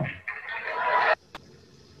iPhone.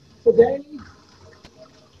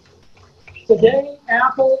 Today,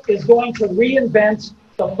 Apple is going to reinvent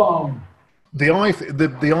the phone. The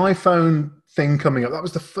iPhone thing coming up, that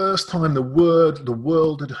was the first time the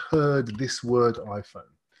world had heard this word iPhone.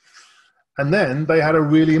 And then they had a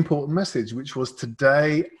really important message, which was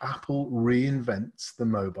today Apple reinvents the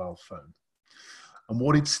mobile phone. And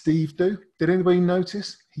what did Steve do? Did anybody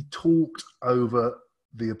notice? He talked over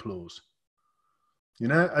the applause. You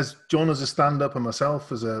know, as John as a stand-up and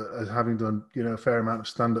myself as having done, you know, a fair amount of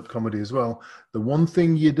stand-up comedy as well, the one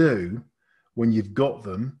thing you do when you've got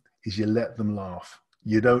them is you let them laugh.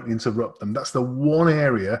 You don't interrupt them. That's the one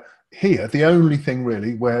area here, the only thing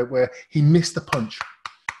really, where he missed the punch.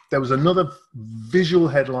 There was another visual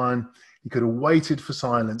headline. He could have waited for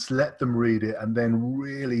silence, let them read it, and then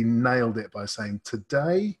really nailed it by saying,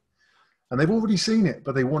 today, and they've already seen it,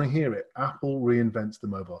 but they want to hear it. Apple reinvents the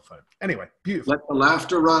mobile phone. Anyway, beautiful. Let the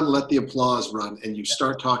laughter run, let the applause run, and you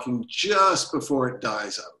start talking just before it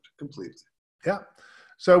dies out completely. Yeah.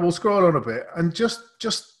 So we'll scroll on a bit, and just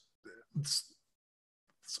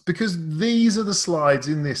because these are the slides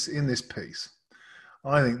in this piece,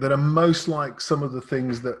 I think, that are most like some of the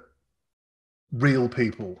things that real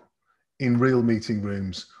people in real meeting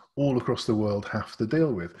rooms all across the world have to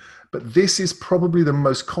deal with. But this is probably the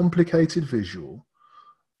most complicated visual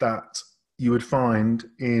that you would find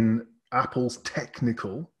in Apple's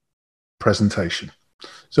technical presentation.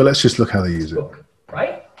 So let's just look how they use it.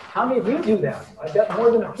 Right? How many of you do that? I bet more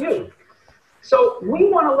than a few. So we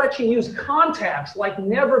want to let you use contacts like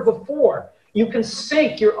never before. You can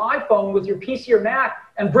sync your iPhone with your PC or Mac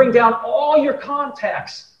and bring down all your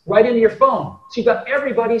contacts right into your phone. So you've got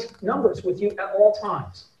everybody's numbers with you at all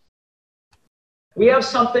times. We have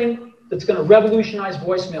something that's going to revolutionize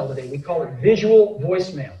voicemail today. We call it visual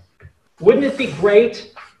voicemail. Wouldn't it be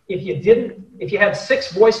great if you had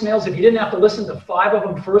 6 voicemails, if you didn't have to listen to 5 of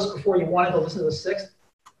them first before you wanted to listen to the 6th?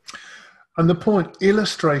 And the point,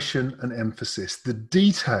 illustration and emphasis, the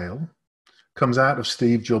detail comes out of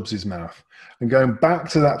Steve Jobs' mouth. And going back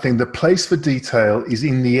to that thing, the place for detail is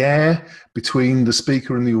in the air between the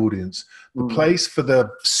speaker and the audience. The place for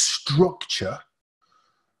the structure,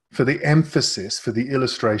 for the emphasis, for the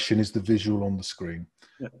illustration is the visual on the screen.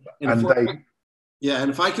 Yeah. And Yeah,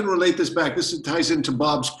 and if I can relate this back, this ties into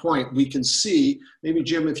Bob's point. We can see, maybe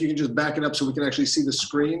Jim, if you can just back it up so we can actually see the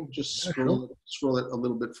screen, just scroll it a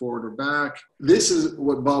little bit forward or back. This is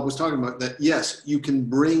what Bob was talking about, that yes, you can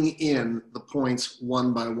bring in the points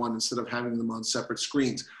one by one instead of having them on separate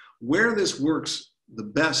screens. Where this works the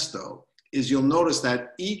best, though, is you'll notice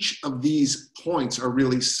that each of these points are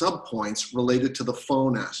really subpoints related to the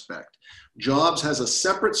phone aspect. Jobs has a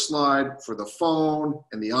separate slide for the phone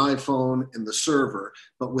and the iPhone and the server,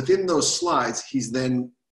 but within those slides, he's then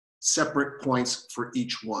separate points for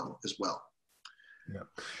each one as well. Yeah.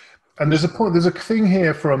 And there's a thing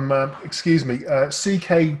here from,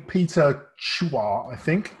 CK Peter Chua, I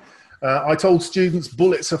think. I told students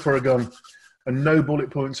bullets are for a gun and no bullet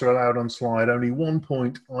points are allowed on slide, only 1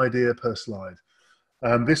 point idea per slide.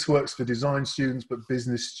 This works for design students, but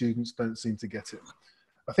business students don't seem to get it.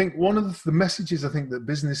 I think one of the messages I think that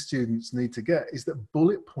business students need to get is that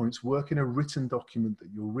bullet points work in a written document that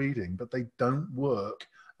you're reading, but they don't work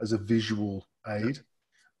as a visual aid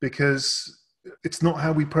because it's not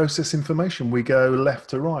how we process information. We go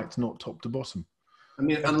left to right, not top to bottom. I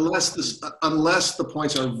mean, unless the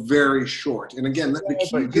points are very short. And again, the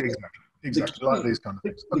key, exactly, like these kind of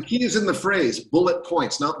things. The key is in the phrase, bullet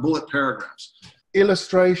points, not bullet paragraphs.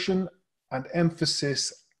 Illustration and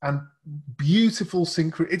emphasis and beautiful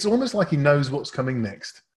synchrony. It's almost like he knows what's coming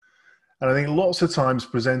next. And I think lots of times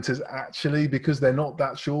presenters actually, because they're not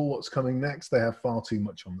that sure what's coming next, they have far too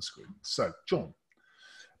much on the screen. So, John,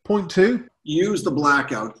 point 2. Use the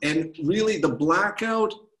blackout. And really the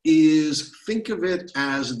blackout is, think of it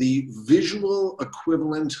as the visual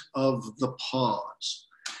equivalent of the pause.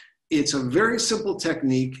 It's a very simple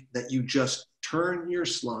technique that you just turn your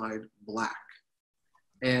slide black.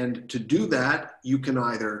 And to do that, you can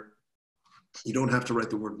either, you don't have to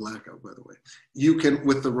write the word blackout, by the way. You can,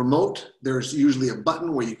 with the remote, there's usually a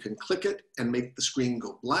button where you can click it and make the screen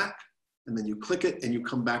go black. And then you click it and you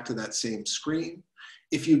come back to that same screen.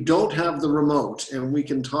 If you don't have the remote, and we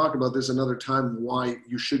can talk about this another time, why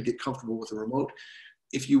you should get comfortable with the remote.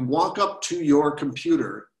 If you walk up to your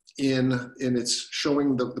computer and it's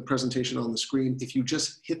showing the presentation on the screen, if you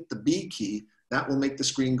just hit the B key, that will make the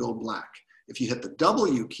screen go black. If you hit the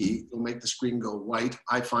W key, it'll make the screen go white.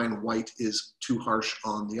 I find white is too harsh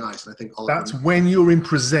on the eyes. And I think that's when you're in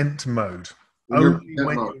present mode. Only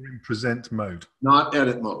when you're in present mode. Not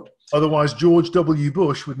edit mode. Otherwise, George W.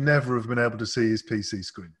 Bush would never have been able to see his PC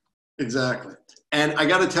screen. Exactly. And I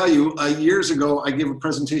got to tell you, years ago, I gave a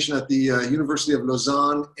presentation at the University of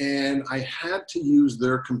Lausanne, and I had to use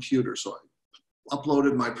their computer. So I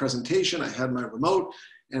uploaded my presentation. I had my remote,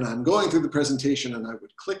 and I'm going through the presentation, and I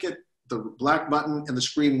would click it, the black button, and the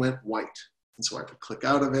screen went white. And so I could click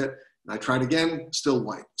out of it, and I tried again, still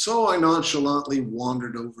white. So I nonchalantly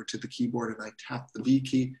wandered over to the keyboard, and I tapped the V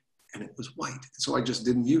key, and it was white. So I just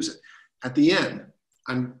didn't use it. At the end,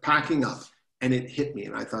 I'm packing up, and it hit me.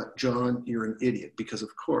 And I thought, John, you're an idiot. Because, of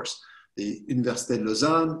course, the Université de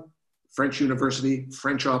Lausanne, French University,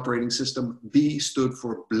 French operating system, B stood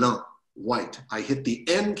for blanc, white. I hit the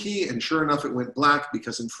N key, and sure enough, it went black,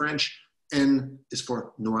 because in French, N is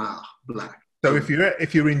for noir, black. So if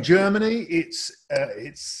you're in Germany, it's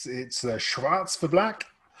schwarz for black,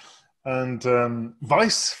 and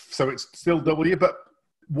weiß, so it's still W. But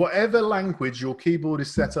whatever language your keyboard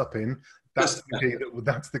is set up in, that's the key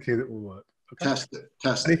that will work. Okay? Test it.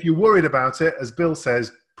 And if you're worried about it, as Bill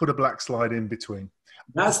says, put a black slide in between.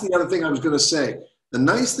 That's the other thing I was going to say. The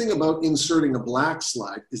nice thing about inserting a black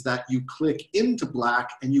slide is that you click into black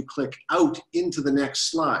and you click out into the next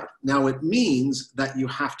slide. Now it means that you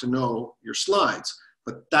have to know your slides,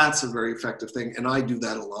 but that's a very effective thing. And I do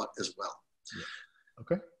that a lot as well. Yeah.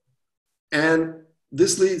 Okay. And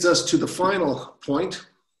this leads us to the final point,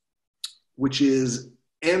 which is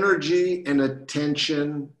energy and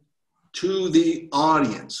attention to the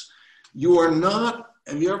audience. You are not,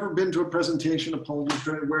 have you ever been to a presentation, apologies,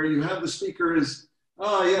 where you have the speaker is,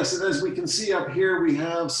 oh yes, and as we can see up here, we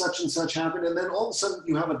have such and such happen, and then all of a sudden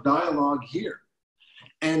you have a dialogue here.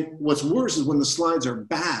 And what's worse is when the slides are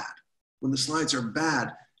bad. When the slides are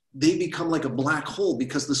bad, they become like a black hole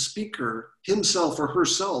because the speaker himself or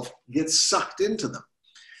herself gets sucked into them.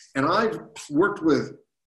 And I've worked with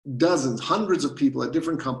dozens, hundreds of people at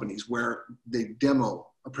different companies where they demo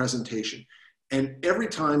a presentation. And every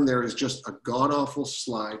time there is just a god-awful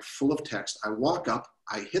slide full of text, I walk up,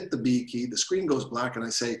 I hit the B key, the screen goes black, and I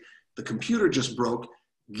say, the computer just broke,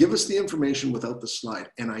 give us the information without the slide.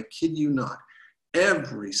 And I kid you not,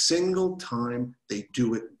 every single time they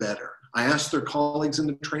do it better. I asked their colleagues in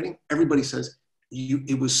the training, everybody says,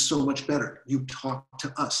 it was so much better. You talked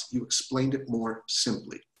to us, you explained it more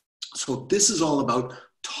simply. So this is all about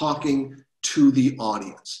talking to the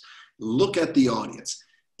audience. Look at the audience.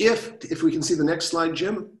 If we can see the next slide,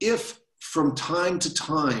 Jim, if from time to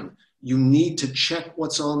time you need to check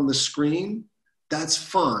what's on the screen, that's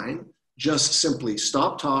fine. Just simply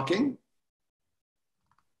stop talking,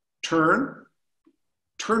 turn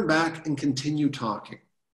back and continue talking.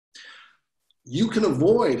 You can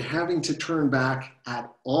avoid having to turn back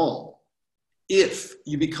at all if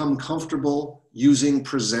you become comfortable using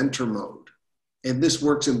presenter mode. And this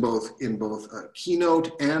works in both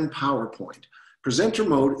Keynote and PowerPoint. Presenter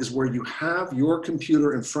mode is where you have your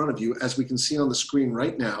computer in front of you, as we can see on the screen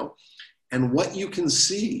right now. And what you can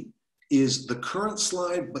see is the current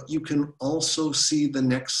slide, but you can also see the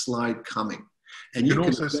next slide coming. And you can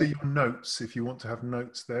also see your notes if you want to have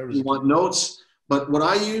notes there. You want notes, but what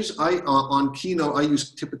I use, on Keynote, I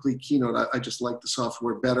use typically Keynote. I just like the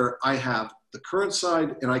software better. I have the current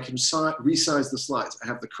slide, and I can resize the slides. I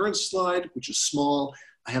have the current slide, which is small.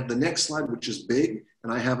 I have the next slide, which is big,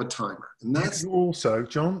 and I have a timer. And that's also,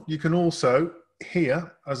 John, you can also,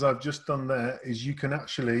 here, as I've just done there, is you can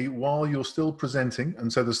actually, while you're still presenting,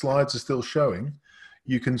 and so the slides are still showing,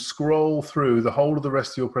 you can scroll through the whole of the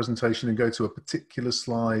rest of your presentation and go to a particular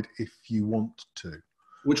slide if you want to.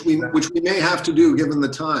 Which we may have to do given the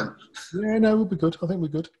time. Yeah, no, we'll be good. I think we're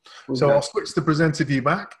good. Okay. So I'll switch the presenter view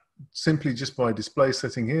back simply just by display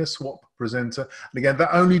setting here, swap presenter. And again, that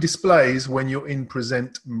only displays when you're in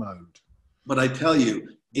present mode. But I tell you,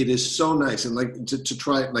 it is so nice. And like to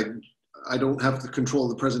try it, like I don't have the control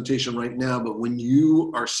of the presentation right now, but when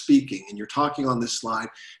you are speaking and you're talking on this slide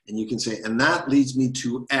and you can say, and that leads me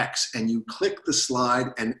to X, and you click the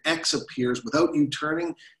slide and X appears without you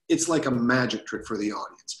turning, it's like a magic trick for the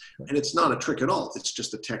audience. And it's not a trick at all. It's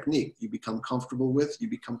just a technique you become comfortable with, you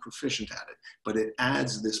become proficient at it, but it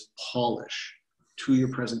adds this polish to your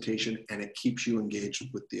presentation and it keeps you engaged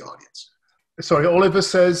with the audience. Sorry, Oliver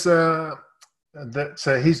says,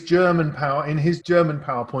 that his German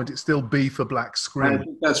PowerPoint, it's still B for black screen. I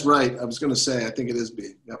think that's right. I was going to say, I think it is B.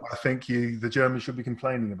 Yep. I think the Germans should be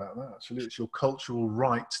complaining about that. Actually, it's your cultural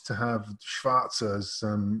right to have Schwarzers.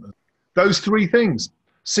 Those three things: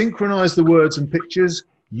 synchronize the words and pictures,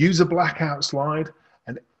 use a blackout slide,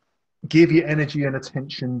 and give your energy and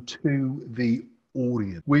attention to the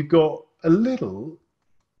audience. We've got a little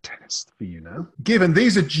test for you now. Given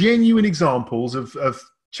these are genuine examples of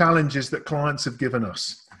challenges that clients have given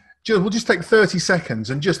us. We'll just take 30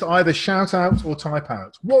 seconds and just either shout out or type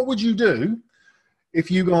out. What would you do if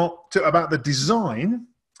you got to about the design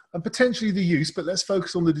and potentially the use, but let's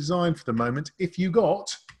focus on the design for the moment. If you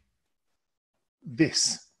got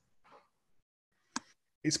this,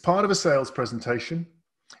 it's part of a sales presentation.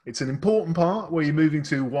 It's an important part where you're moving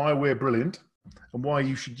to why we're brilliant and why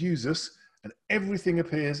you should use us, and everything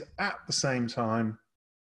appears at the same time.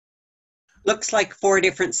 Looks like 4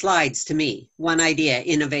 different slides to me. One idea,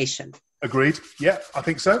 innovation. Agreed. Yeah, I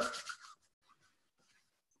think so.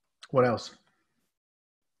 What else?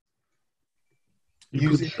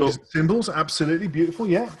 Using symbols, absolutely beautiful.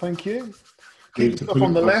 Yeah, thank you. Keep stuff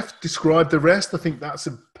on the left, describe the rest. I think that's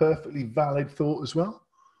a perfectly valid thought as well.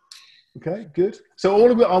 Okay, good. So all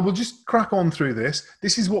of it, I will just crack on through this.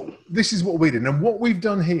 This is what we did. And what we've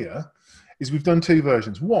done here is we've done 2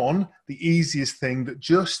 versions. One, the easiest thing that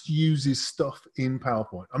just uses stuff in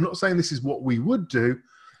PowerPoint. I'm not saying this is what we would do.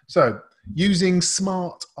 So using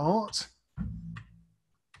smart art,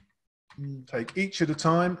 take each at a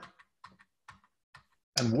time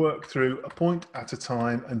and work through a point at a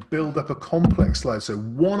time and build up a complex slide. So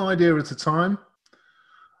one idea at a time,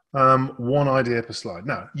 one idea per slide.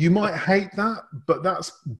 Now, you might hate that, but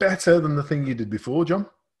that's better than the thing you did before, John.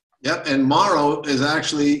 Yep, and Mauro is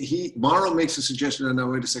actually, Mauro makes a suggestion. I know,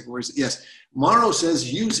 wait a second, where is it? Yes, Mauro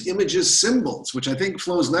says use images symbols, which I think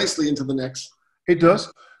flows nicely into the next. It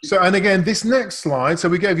does. So, and again, this next slide, so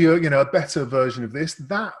we gave you, a better version of this.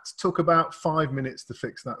 That took about 5 minutes to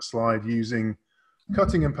fix that slide using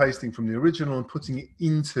cutting and pasting from the original and putting it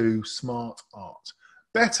into smart art.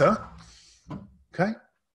 Better, okay?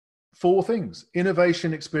 4 things: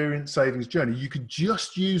 innovation, experience, savings, journey. You could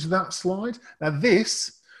just use that slide. Now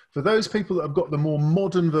this, for those people that have got the more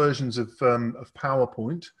modern versions of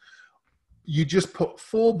PowerPoint, you just put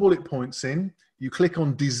 4 bullet points in, you click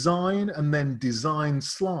on design and then design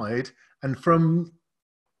slide, and from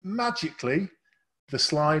magically, the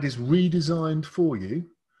slide is redesigned for you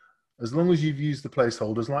as long as you've used the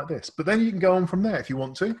placeholders like this. But then you can go on from there if you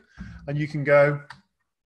want to, and you can go,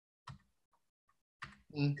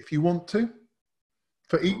 if you want to,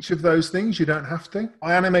 for each of those things. You don't have to.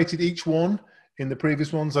 I animated each one in the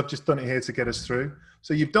previous ones. I've just done it here to get us through.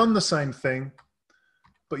 So you've done the same thing,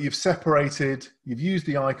 but you've separated, you've used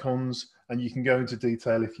the icons, and you can go into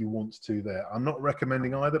detail if you want to there. I'm not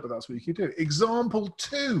recommending either, but that's what you can do. Example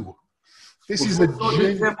 2. This is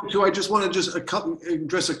example 2. I just want to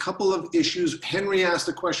address a couple of issues. Henry asked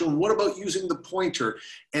the question, what about using the pointer?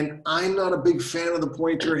 And I'm not a big fan of the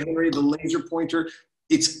pointer, Henry, the laser pointer.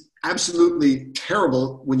 It's absolutely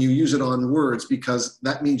terrible when you use it on words, because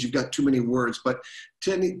that means you've got too many words. But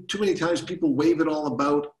too many times people wave it all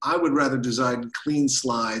about. I would rather design clean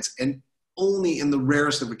slides, and only in the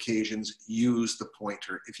rarest of occasions use the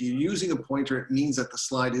pointer. If you're using a pointer, it means that the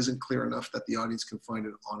slide isn't clear enough that the audience can find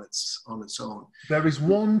it on its own. There is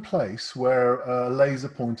one place where a laser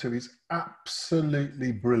pointer is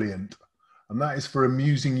absolutely brilliant, and that is for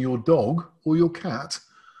amusing your dog or your cat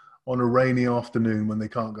on a rainy afternoon when they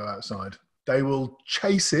can't go outside. They will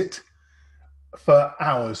chase it for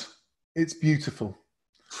hours. It's beautiful.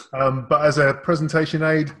 But as a presentation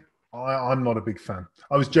aid, I'm not a big fan.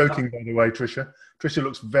 I was joking, by the way, Tricia. Tricia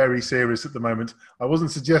looks very serious at the moment. I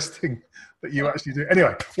wasn't suggesting that you actually do.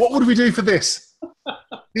 Anyway, what would we do for this?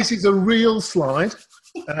 This is a real slide.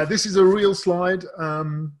 This is a real slide.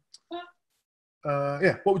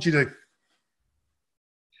 Yeah, what would you do?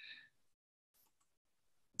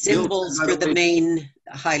 Symbols for the main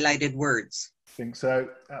highlighted words. I think so,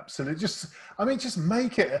 absolutely. Just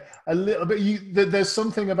make it a little bit. There's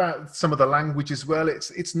something about some of the language as well.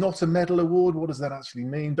 It's not a medal award. What does that actually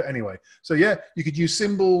mean? But anyway, so yeah, you could use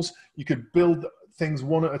symbols. You could build things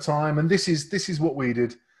one at a time, and this is what we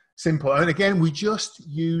did. Simple. And again, we just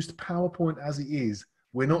used PowerPoint as it is.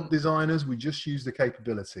 We're not designers. We just used the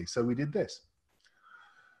capability. So we did this.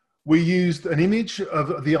 We used an image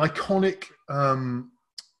of the iconic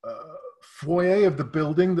foyer of the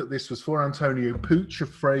building that this was for, Antonio Puig, of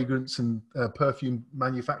fragrance and perfume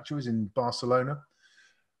manufacturers in Barcelona.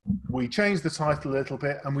 We changed the title a little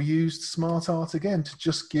bit, and we used smart art again to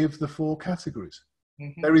just give the 4 categories.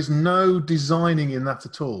 Mm-hmm. There is no designing in that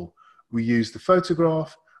at all. We used the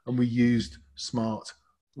photograph and we used smart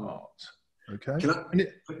art. Okay.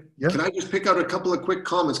 Can I just pick out a couple of quick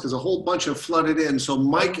comments, because a whole bunch have flooded in. So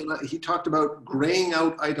Mike, he talked about graying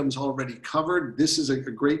out items already covered. This is a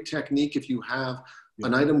great technique. If you have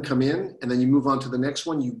an item come in and then you move on to the next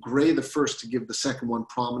one, you gray the first to give the second one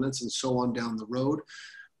prominence, and so on down the road.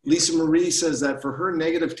 Lisa Marie says that for her,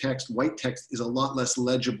 negative text, white text is a lot less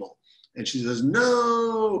legible. And she says,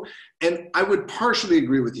 no. And I would partially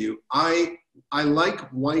agree with you. I like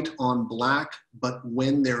white on black, but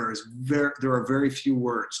when there are very few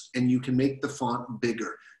words and you can make the font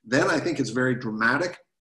bigger, then I think it's very dramatic.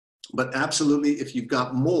 But absolutely, if you've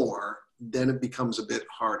got more, then it becomes a bit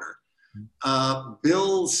harder.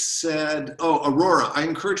 Bill said, Aurora, I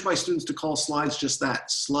encourage my students to call slides just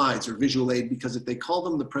that, slides or visual aid, because if they call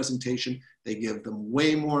them the presentation, they give them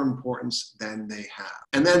way more importance than they have.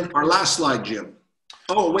 And then our last slide, Jim.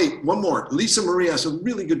 Oh, wait, one more. Lisa Marie asked a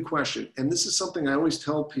really good question. And this is something I always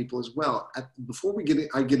tell people as well. Before Jim and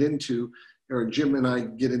I get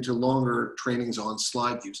into longer trainings on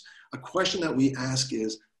slide views, a question that we ask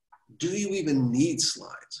is, do you even need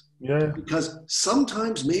slides? Yeah. Because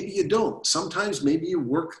sometimes maybe you don't. Sometimes maybe you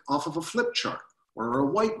work off of a flip chart or a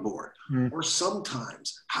whiteboard. Or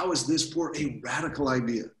sometimes, how is this for a radical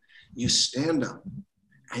idea? You stand up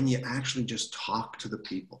and you actually just talk to the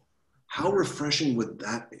people. How refreshing would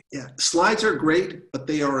that be? Yeah, slides are great, but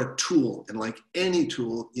they are a tool. And like any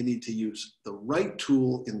tool, you need to use the right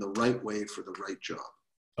tool in the right way for the right job.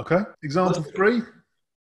 Okay, example 3.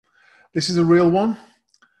 This is a real one.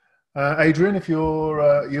 Adrian, if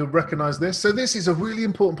you recognize this. So this is a really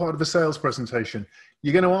important part of a sales presentation.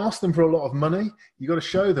 You're going to ask them for a lot of money. You've got to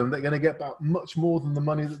show them they're going to get back much more than the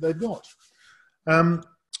money that they've got.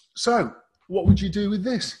 So what would you do with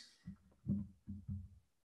this?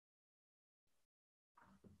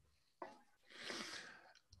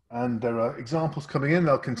 And there are examples coming in.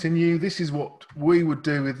 They'll continue. This is what we would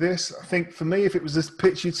do with this. I think for me, if it was this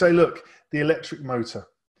pitch, you'd say, look, the electric motor.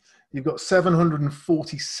 You've got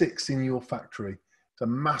 746 in your factory. It's a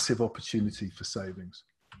massive opportunity for savings.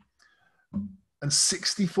 And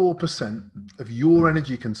 64% of your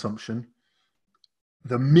energy consumption,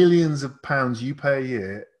 the millions of pounds you pay a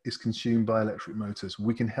year, is consumed by electric motors.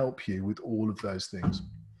 We can help you with all of those things.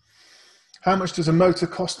 How much does a motor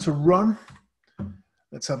cost to run?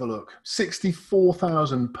 Let's have a look.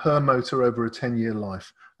 64,000 per motor over a 10-year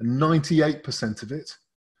life, and 98% of it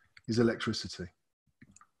is electricity.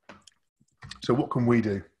 So what can we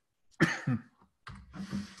do?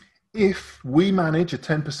 If we manage a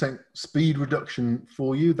 10% speed reduction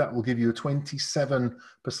for you, that will give you a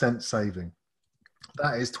 27% saving.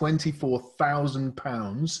 That is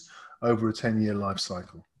 £24,000 over a 10-year life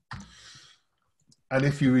cycle. And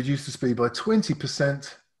if you reduce the speed by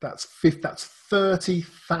 20%, That's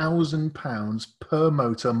 £30,000 per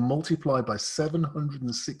motor multiplied by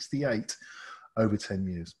 768 over 10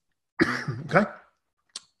 years. Okay?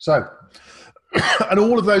 So, and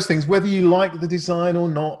all of those things, whether you like the design or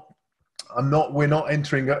not, we're not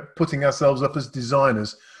putting ourselves up as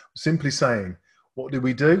designers. We're simply saying, what do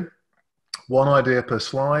we do? One idea per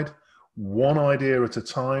slide, one idea at a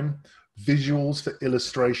time, visuals for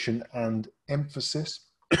illustration and emphasis,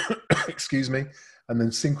 excuse me, and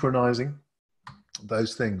then synchronizing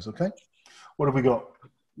those things, okay? What have we got?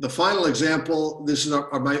 The final example, this is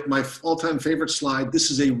my all-time favorite slide. This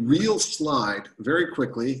is a real slide, very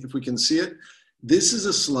quickly, if we can see it. This is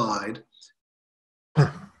a slide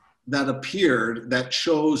that appeared that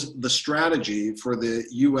shows the strategy for the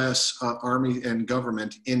US Army and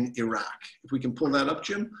government in Iraq. If we can pull that up,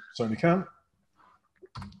 Jim. Certainly can.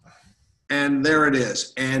 And there it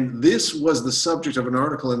is. And this was the subject of an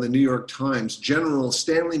article in the New York Times. General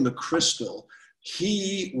Stanley McChrystal,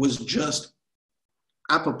 he was just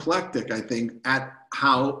apoplectic, I think, at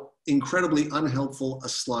how incredibly unhelpful a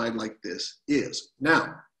slide like this is.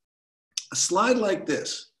 Now, a slide like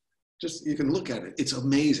this, just you can look at it, it's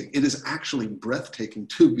amazing. It is actually breathtaking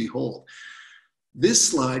to behold. This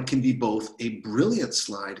slide can be both a brilliant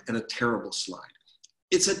slide and a terrible slide.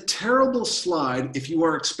 It's a terrible slide if you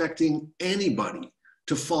are expecting anybody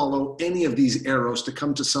to follow any of these arrows to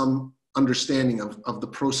come to some understanding of the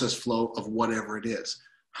process flow of whatever it is.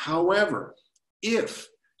 However, if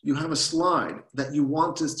you have a slide that you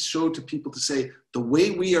want to show to people to say, the way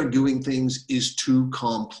we are doing things is too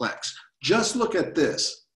complex. Just look at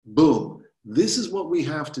this, boom, this is what we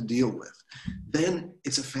have to deal with. Then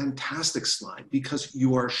it's a fantastic slide because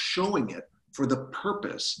you are showing it for the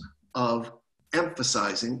purpose of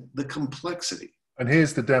emphasizing the complexity. And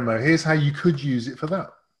here's the demo. Here's how you could use it for that.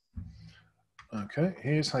 Okay,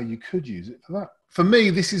 here's how you could use it for that. For me,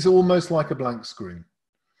 this is almost like a blank screen.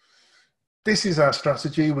 This is our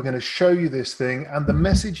strategy. We're going to show you this thing, and the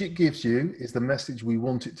message it gives you is the message we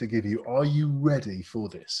want it to give you. Are you ready for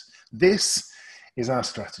this? This is our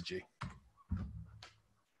strategy.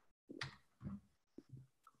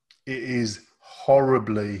 It is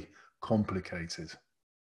horribly complicated.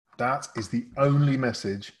 That is the only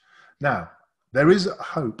message. Now, there is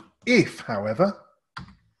hope if, however,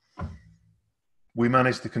 we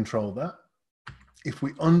manage to control that, if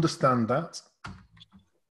we understand that,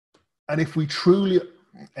 and if we truly,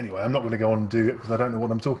 anyway, I'm not going to go on and do it because I don't know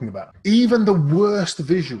what I'm talking about. Even the worst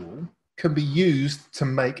visual can be used to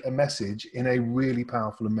make a message in a really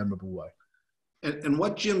powerful and memorable way. And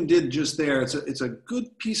what Jim did just there, it's a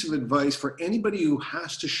good piece of advice for anybody who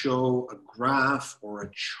has to show a graph or a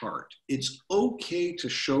chart. It's okay to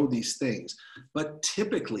show these things, but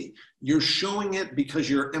typically you're showing it because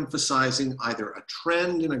you're emphasizing either a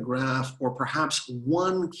trend in a graph or perhaps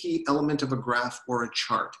one key element of a graph or a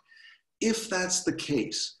chart. If that's the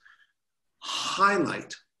case,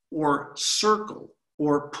 highlight or circle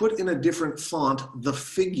or put in a different font the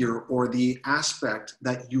figure or the aspect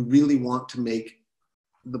that you really want to make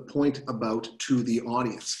the point about to the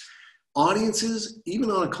audience. Audiences,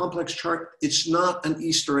 even on a complex chart, it's not an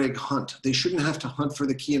Easter egg hunt. They shouldn't have to hunt for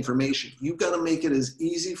the key information. You've got to make it as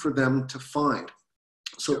easy for them to find.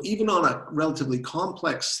 So even on a relatively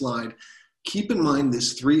complex slide, keep in mind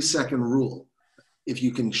this 3-second rule. If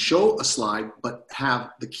you can show a slide, but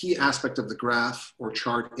have the key aspect of the graph or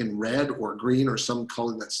chart in red or green or some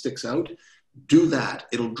color that sticks out, do that.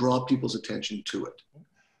 It'll draw people's attention to it.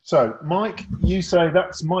 So, Mike, you say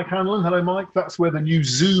that's Mike Hanlon. Hello, Mike. That's where the new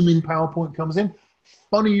Zoom in PowerPoint comes in.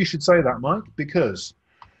 Funny you should say that, Mike, because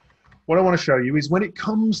what I want to show you is when it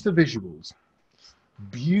comes to visuals,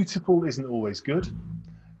 beautiful isn't always good.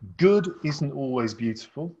 Good isn't always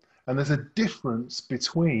beautiful. And there's a difference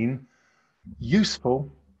between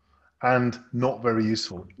useful and not very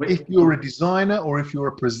useful. If you're a designer or if you're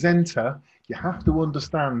a presenter, you have to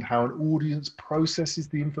understand how an audience processes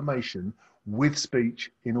the information with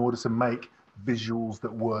speech in order to make visuals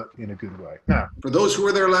that work in a good way. Now, for those who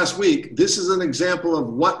were there last week, this is an example of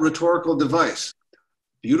what rhetorical device.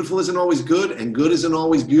 Beautiful isn't always good and good isn't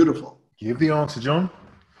always beautiful. Give the answer, John.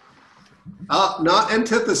 Not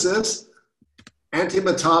antithesis,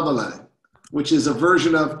 antimetabole, which is a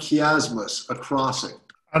version of chiasmus, a crossing.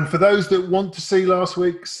 And for those that want to see last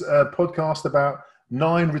week's podcast about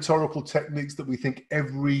 9 rhetorical techniques that we think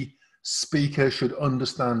every speaker should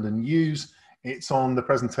understand and use, it's on the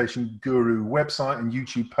Presentation Guru website and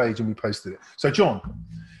YouTube page, and we posted it. So, John,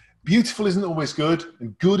 beautiful isn't always good,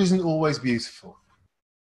 and good isn't always beautiful.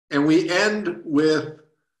 And we end with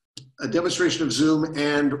a demonstration of Zoom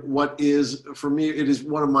and what is, for me, it is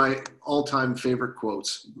one of my all-time favorite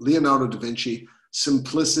quotes. Leonardo da Vinci,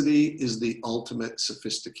 Simplicity is the ultimate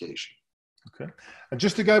sophistication. Okay. And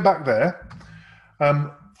just to go back there,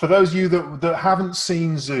 for those of you that haven't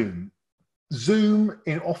seen Zoom, Zoom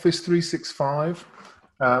in Office 365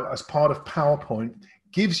 as part of PowerPoint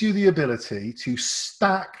gives you the ability to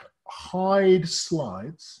hide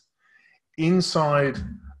slides inside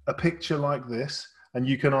a picture like this, and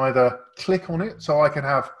you can either click on it, so I can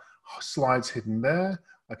have slides hidden there,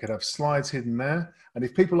 I could have slides hidden there, and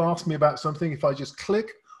if people ask me about something, if I just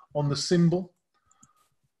click on the symbol,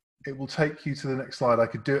 it will take you to the next slide. I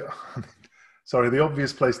could do it. Sorry, the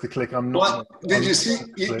obvious place to click. I'm not. What did you see?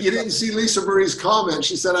 You didn't see Lisa Marie's comment.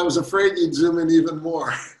 She said, "I was afraid you'd zoom in even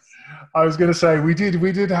more." I was going to say we did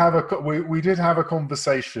have a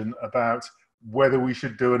conversation about whether we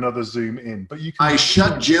should do another zoom in, but you can. I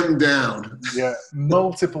shut Jim down. Yeah,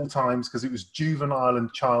 multiple times because it was juvenile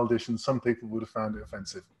and childish, and some people would have found it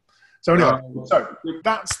offensive. So anyway, so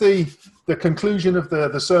that's the conclusion of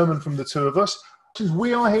the sermon from the two of us.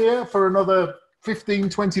 We are here for another 15,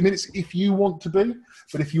 20 minutes if you want to be,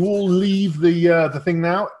 but if you all leave the thing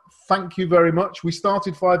now, thank you very much. We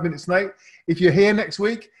started 5 minutes late. If you're here next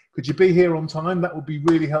week, could you be here on time? That would be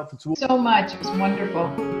really helpful to all. So much. It was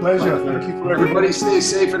wonderful. Pleasure. Thank you for everybody. Stay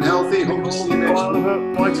safe and healthy. Hope to see you next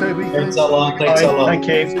week. Bye, Toby. Thanks a lot. Thanks a lot. Thank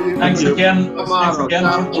you. Thanks again. Thanks again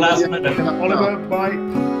for the last minute. Oliver, bye.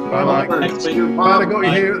 Bye, Mike. Next week. Glad I got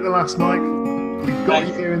you here at the last, Mike. We got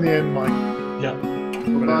you here in the end, Mike. Yeah.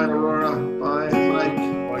 Bye, Aurora. Bye, Mike.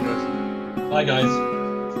 Bye, guys. Bye, guys.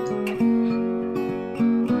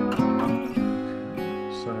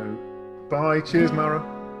 So, bye. Cheers, Mara.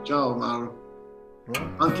 Ciao, Mauro.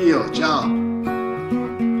 Right. Anch'io. Ciao.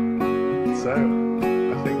 So,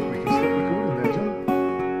 I think we can stop recording there, John.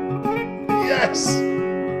 Yes!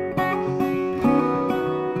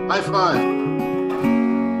 High five.